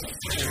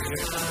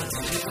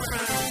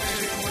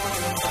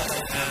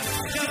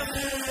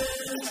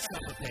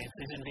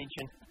 His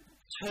invention,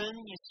 turn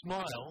your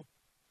smile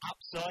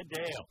upside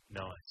down.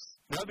 Nice.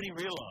 Nobody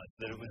realised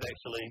that it was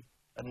actually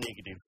a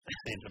negative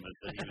sentiment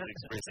that he was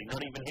expressing.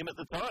 Not even him at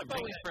the time.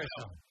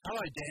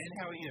 Hello, Dan.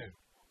 How are you?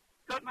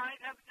 Good,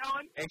 mate. How's it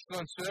going?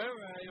 Excellent, sir.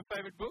 Your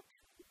favourite book?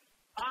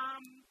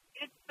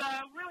 It's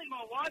really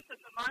my wife at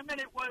the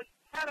moment. It was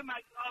How to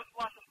Make Love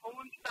Like a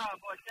Porn Star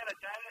by Jenna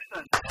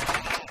Jameson.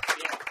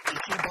 Did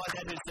she buy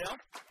that herself?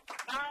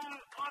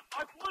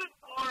 I bought it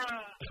for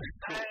her,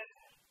 but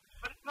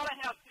it's not a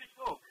how-to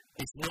book.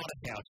 It's not a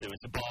how-to.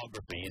 It's a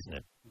biography, isn't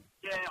it?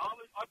 Yeah,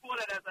 I bought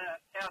it as a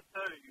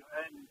how-to,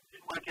 and it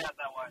didn't work out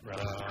that way.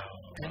 Right.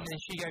 And then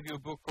she gave you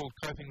a book called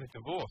Coping with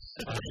Divorce.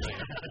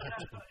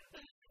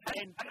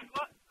 And the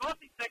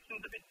glossy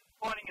section's a bit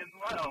disappointing as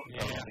well.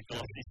 Yeah, the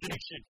glossy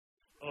section.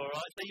 All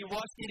right, so your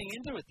wife's getting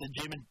into it, the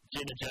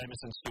Jenna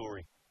Jameson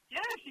story.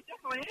 Yeah, she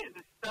definitely is.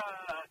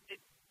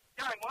 It's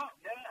going well,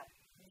 yeah.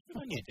 Good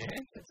on you,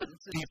 Dan.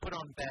 Do you put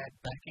on bad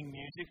backing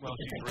music while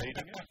she's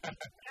reading it?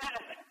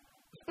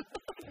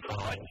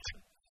 Right.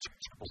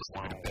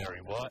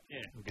 Barry White.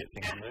 Yeah, we'll get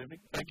things moving.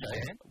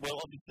 Okay. Well,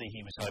 obviously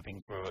he was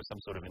hoping for some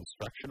sort of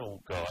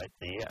instructional guide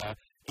there.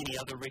 Any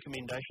other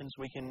recommendations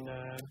we can...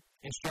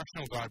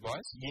 Instructional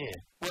guide-wise? Yeah.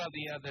 Well,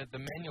 the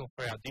manual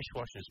for our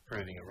dishwasher is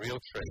proving a real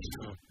treat.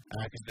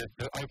 Because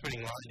the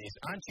opening line is,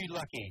 aren't you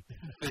lucky?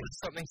 There's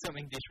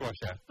something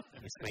dishwasher.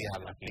 Yes, we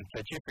are lucky.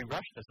 So Jeffrey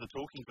Rush does the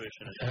talking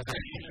version of that.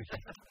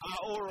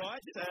 All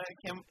right.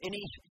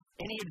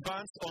 Any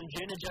advance on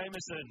Jenna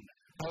Jameson?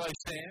 Hello,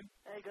 Sam.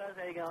 Hey guys,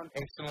 how you going?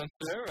 Excellent,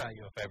 sir.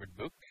 Your favourite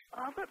book?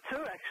 I've got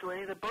two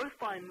actually. They're both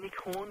by Nick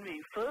Hornby.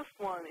 First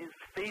one is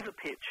Fever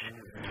Pitch,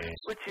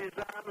 which is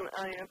even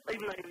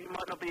though you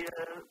might not be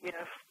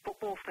a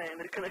football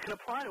fan, it can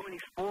apply to any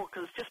sport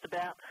because it's just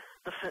about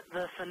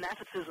the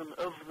fanaticism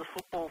of the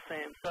football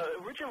fan. So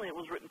originally it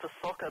was written for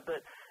soccer, but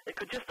it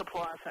could just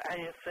apply for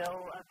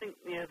AFL. I think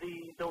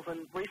there was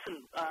a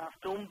recent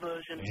film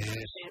version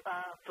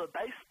for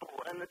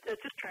baseball, and it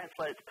just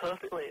translates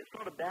perfectly. It's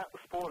not about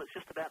the sport; it's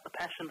just about the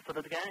passion for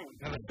the game.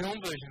 Now the film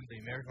version of the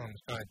American one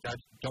was kind of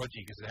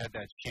dodgy because it had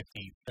that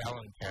shifty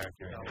Fallon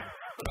character in it.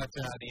 But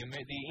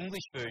the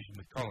English version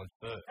with Colin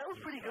Firth. That was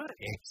pretty good.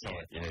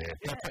 Excellent.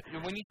 Yeah.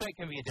 Now, when you say it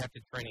can be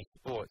adapted for any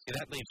sport,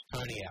 that leaves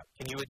Tony out.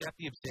 Can you adapt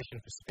the obsession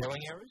for spelling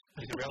errors?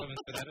 Is it relevant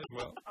for that as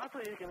well? I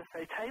thought you were going to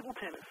say table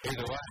tennis.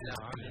 Either way,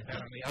 no.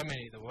 I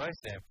mean either way,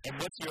 Sam. And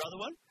what's your other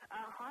one?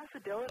 High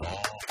Fidelity.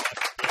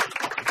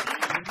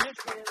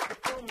 The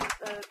film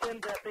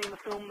ended up being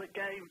the film that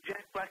gave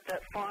Jack Black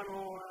that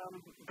final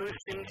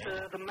boost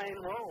into the main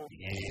role.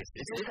 Yes.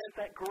 It has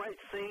that great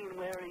scene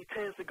where he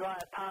tears the guy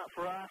apart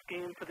for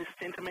asking him for this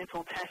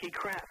sentimental, tacky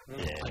crap.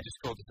 Yeah, I just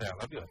called it out.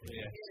 I love you.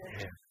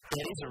 Yeah.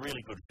 It is a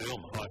really good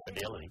film, High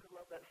Fidelity. I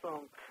love that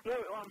song. No,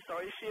 I'm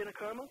sorry, is she in a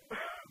coma?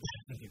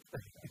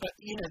 But,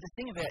 the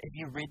thing about, have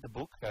you read the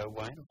book,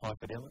 Wayne, of High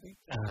Fidelity?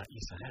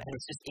 Yes, I have. And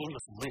it's just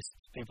endless lists,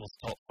 people's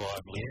top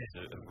 5 lists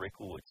of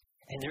records.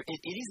 And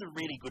it is a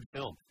really good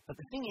film. But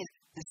the thing is,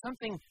 there's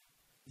something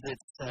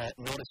that's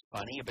not as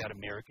funny about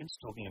Americans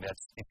talking about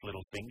stiff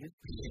little fingers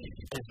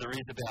as there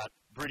is about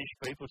British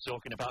people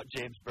talking about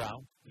James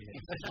Brown.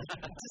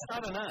 I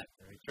don't know.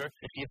 Very true.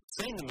 If you've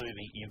seen the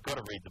movie, you've got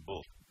to read the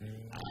book.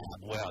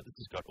 Wow, this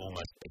has got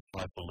almost as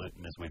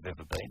highfalutin as we've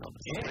ever been on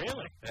this. Yeah,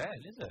 really? Bad,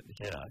 is it?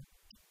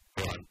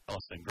 Brian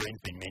Austin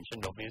Green's been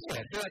mentioned, obviously.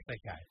 Yeah, that's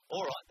okay.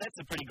 All right, that's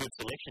a pretty good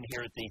selection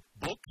here at the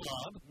Book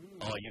Club.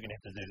 Oh, you're going to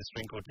have to do the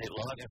string quartet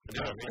live.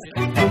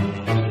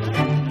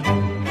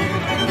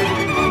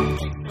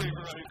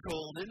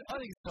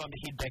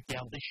 back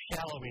down the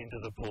shallow end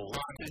of the pool.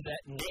 Let's do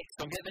that next.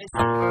 I'll get this.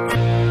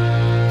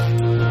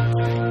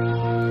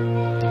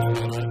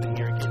 Over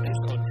here and get this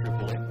on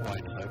Triple M.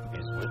 Wayne Hope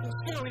is with us.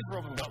 How is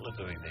Robin Butler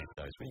doing these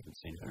days? We haven't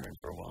seen her in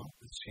for a while.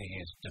 She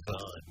is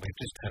divine. We've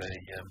just had a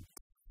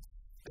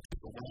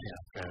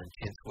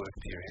intense work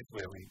period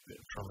where we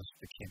promised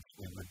the kids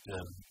we would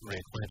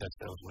reacquaint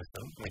ourselves with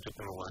them. We took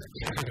them away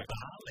to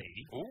Bali.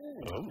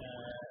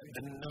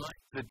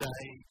 The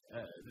day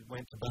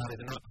went to Bali,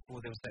 the night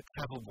before there was that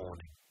travel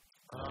warning.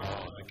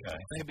 Oh, okay.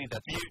 Maybe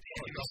that's it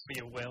must be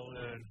a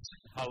well-earned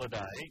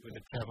holiday with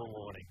a travel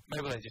warning.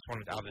 Maybe they just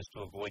wanted others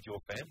to avoid your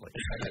family.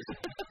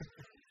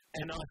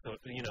 And I thought,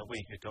 we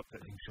had got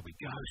that thing, should we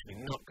go, should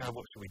we not go,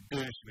 what should we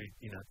do, should we,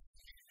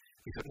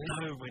 we thought,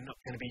 no, we're not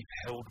going to be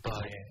held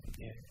by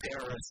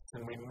terrorists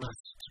and we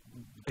must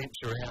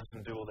venture out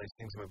and do all these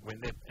things.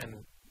 And,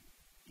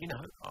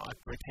 I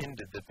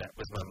pretended that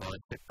was my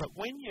mindset. But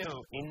when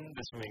you're in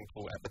the swimming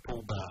pool at the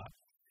pool bar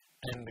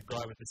and the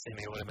guy with the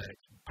semi-automatic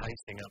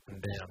pacing up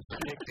and down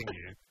protecting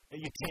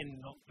you tend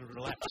not to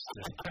relax.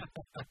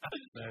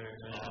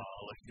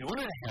 If you want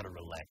to know how to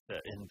relax,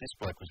 and this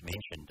bloke was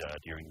mentioned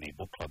during the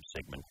book club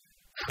segment,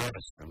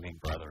 Travis from Big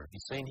Brother. Have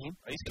you seen him?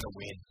 He's going to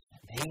win.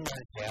 He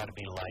knows how to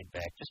be laid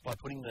back just by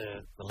putting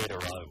the letter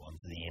O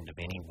onto the end of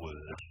any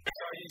word.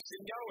 Are you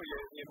single or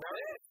you're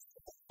married?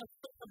 It's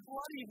a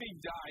bloody big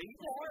day.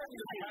 Why are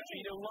you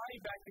happy to lay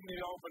back in the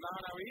old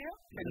banana here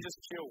and just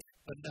chill?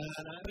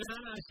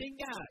 Banana,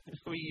 singo.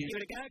 Give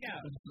it a go.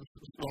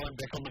 Lying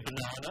back on the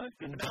banana.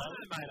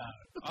 Banana,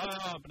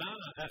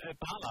 banana,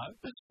 Barlow.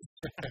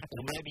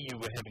 Well, maybe you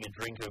were having a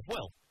drink of,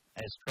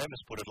 as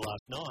Travis put it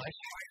last night.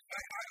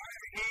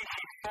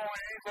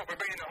 Look, we've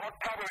been in the hot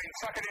tub, we've been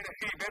sucking in a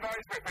few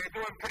bevos, but we're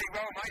doing pretty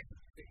well, mate.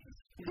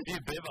 A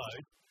few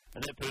bevos? And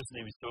that person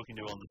he was talking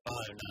to on the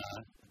phone,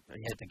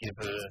 he had to give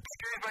her...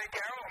 Excuse me,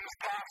 Carol, I'm just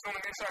passing on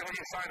the message. What are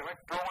you saying to me?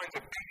 Brian's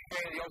a big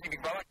fan of the Aussie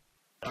Big Brother.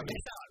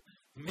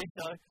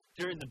 Misso,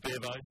 during the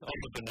bevos, on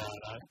the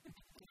banana.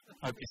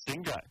 Hope you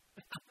singo.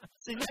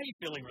 See, now you're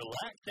feeling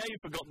relaxed. Now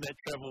you've forgotten that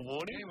travel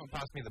warning. Anyone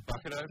pass me the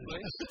bucket over,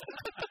 please?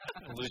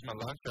 I'll lose my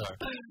lunch hour.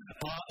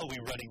 Are we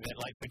running that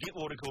late? Forget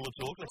water cooler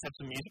talk. Let's have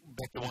some music.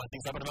 Back to wind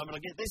things up in a moment.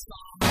 I'll get this.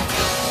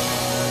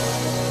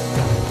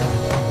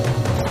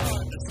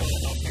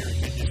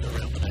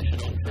 Around the nation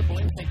on Triple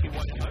M. Thank you,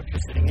 Wayne Hope, for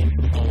sitting in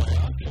for the whole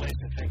hour.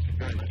 Thank you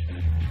very much.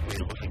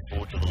 We're looking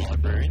forward to the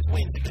librarians.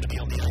 When's it going to be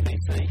on the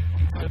ABC?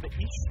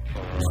 October-ish?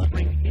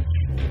 Spring-ish?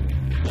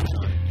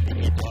 In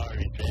your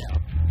diaries now.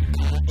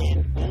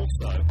 And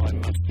also, I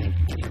must thank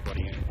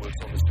everybody who works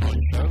on this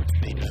fine show. It's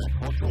been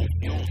cultural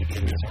fuel to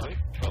get this way.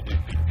 But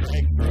we've been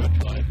dragged through it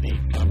by the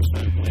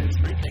pharmaceutical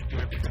industry. Thank you,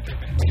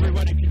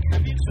 everyone who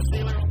contributes.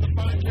 Cecilia on the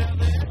phone down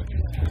there.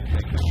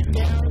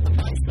 Down in the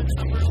basement,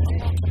 somewhere on the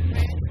wall.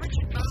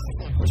 Richard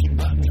Marshall pushing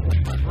buttons in the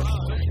front row.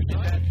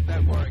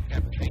 Don't worry,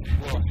 Captain.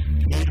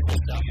 Beautiful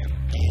stuff.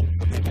 And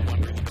for people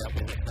wondering about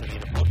when that's going to be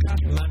in a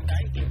podcast,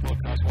 Monday in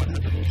podcast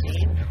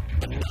 110,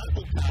 the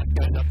Noble card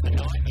goes up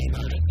tonight, and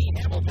E.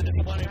 Hamilton is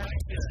the one who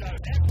makes this show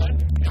happen.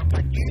 Our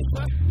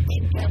producer,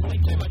 Ed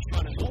Cavalier, too much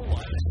fun as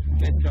always.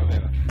 Best show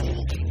ever.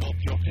 All the knob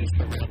jockeys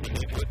around the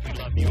network, we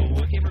love your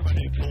work. Everyone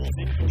who calls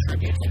in,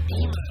 contributes, and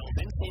emails,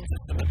 and sends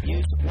us some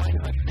abuse. Wayne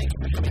Hope, thanks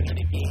for coming in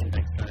again.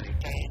 Thanks, Tony.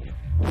 And,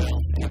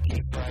 our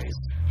key phrase,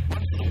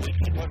 one for the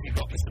weekend. What have you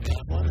got, Mr.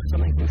 Bowsline?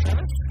 Something from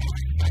Travis?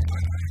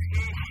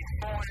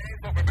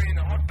 Look, we've been in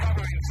the hot tub,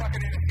 we've been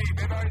sucking in a few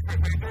bevos, but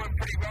we're doing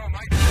pretty well,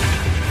 mate.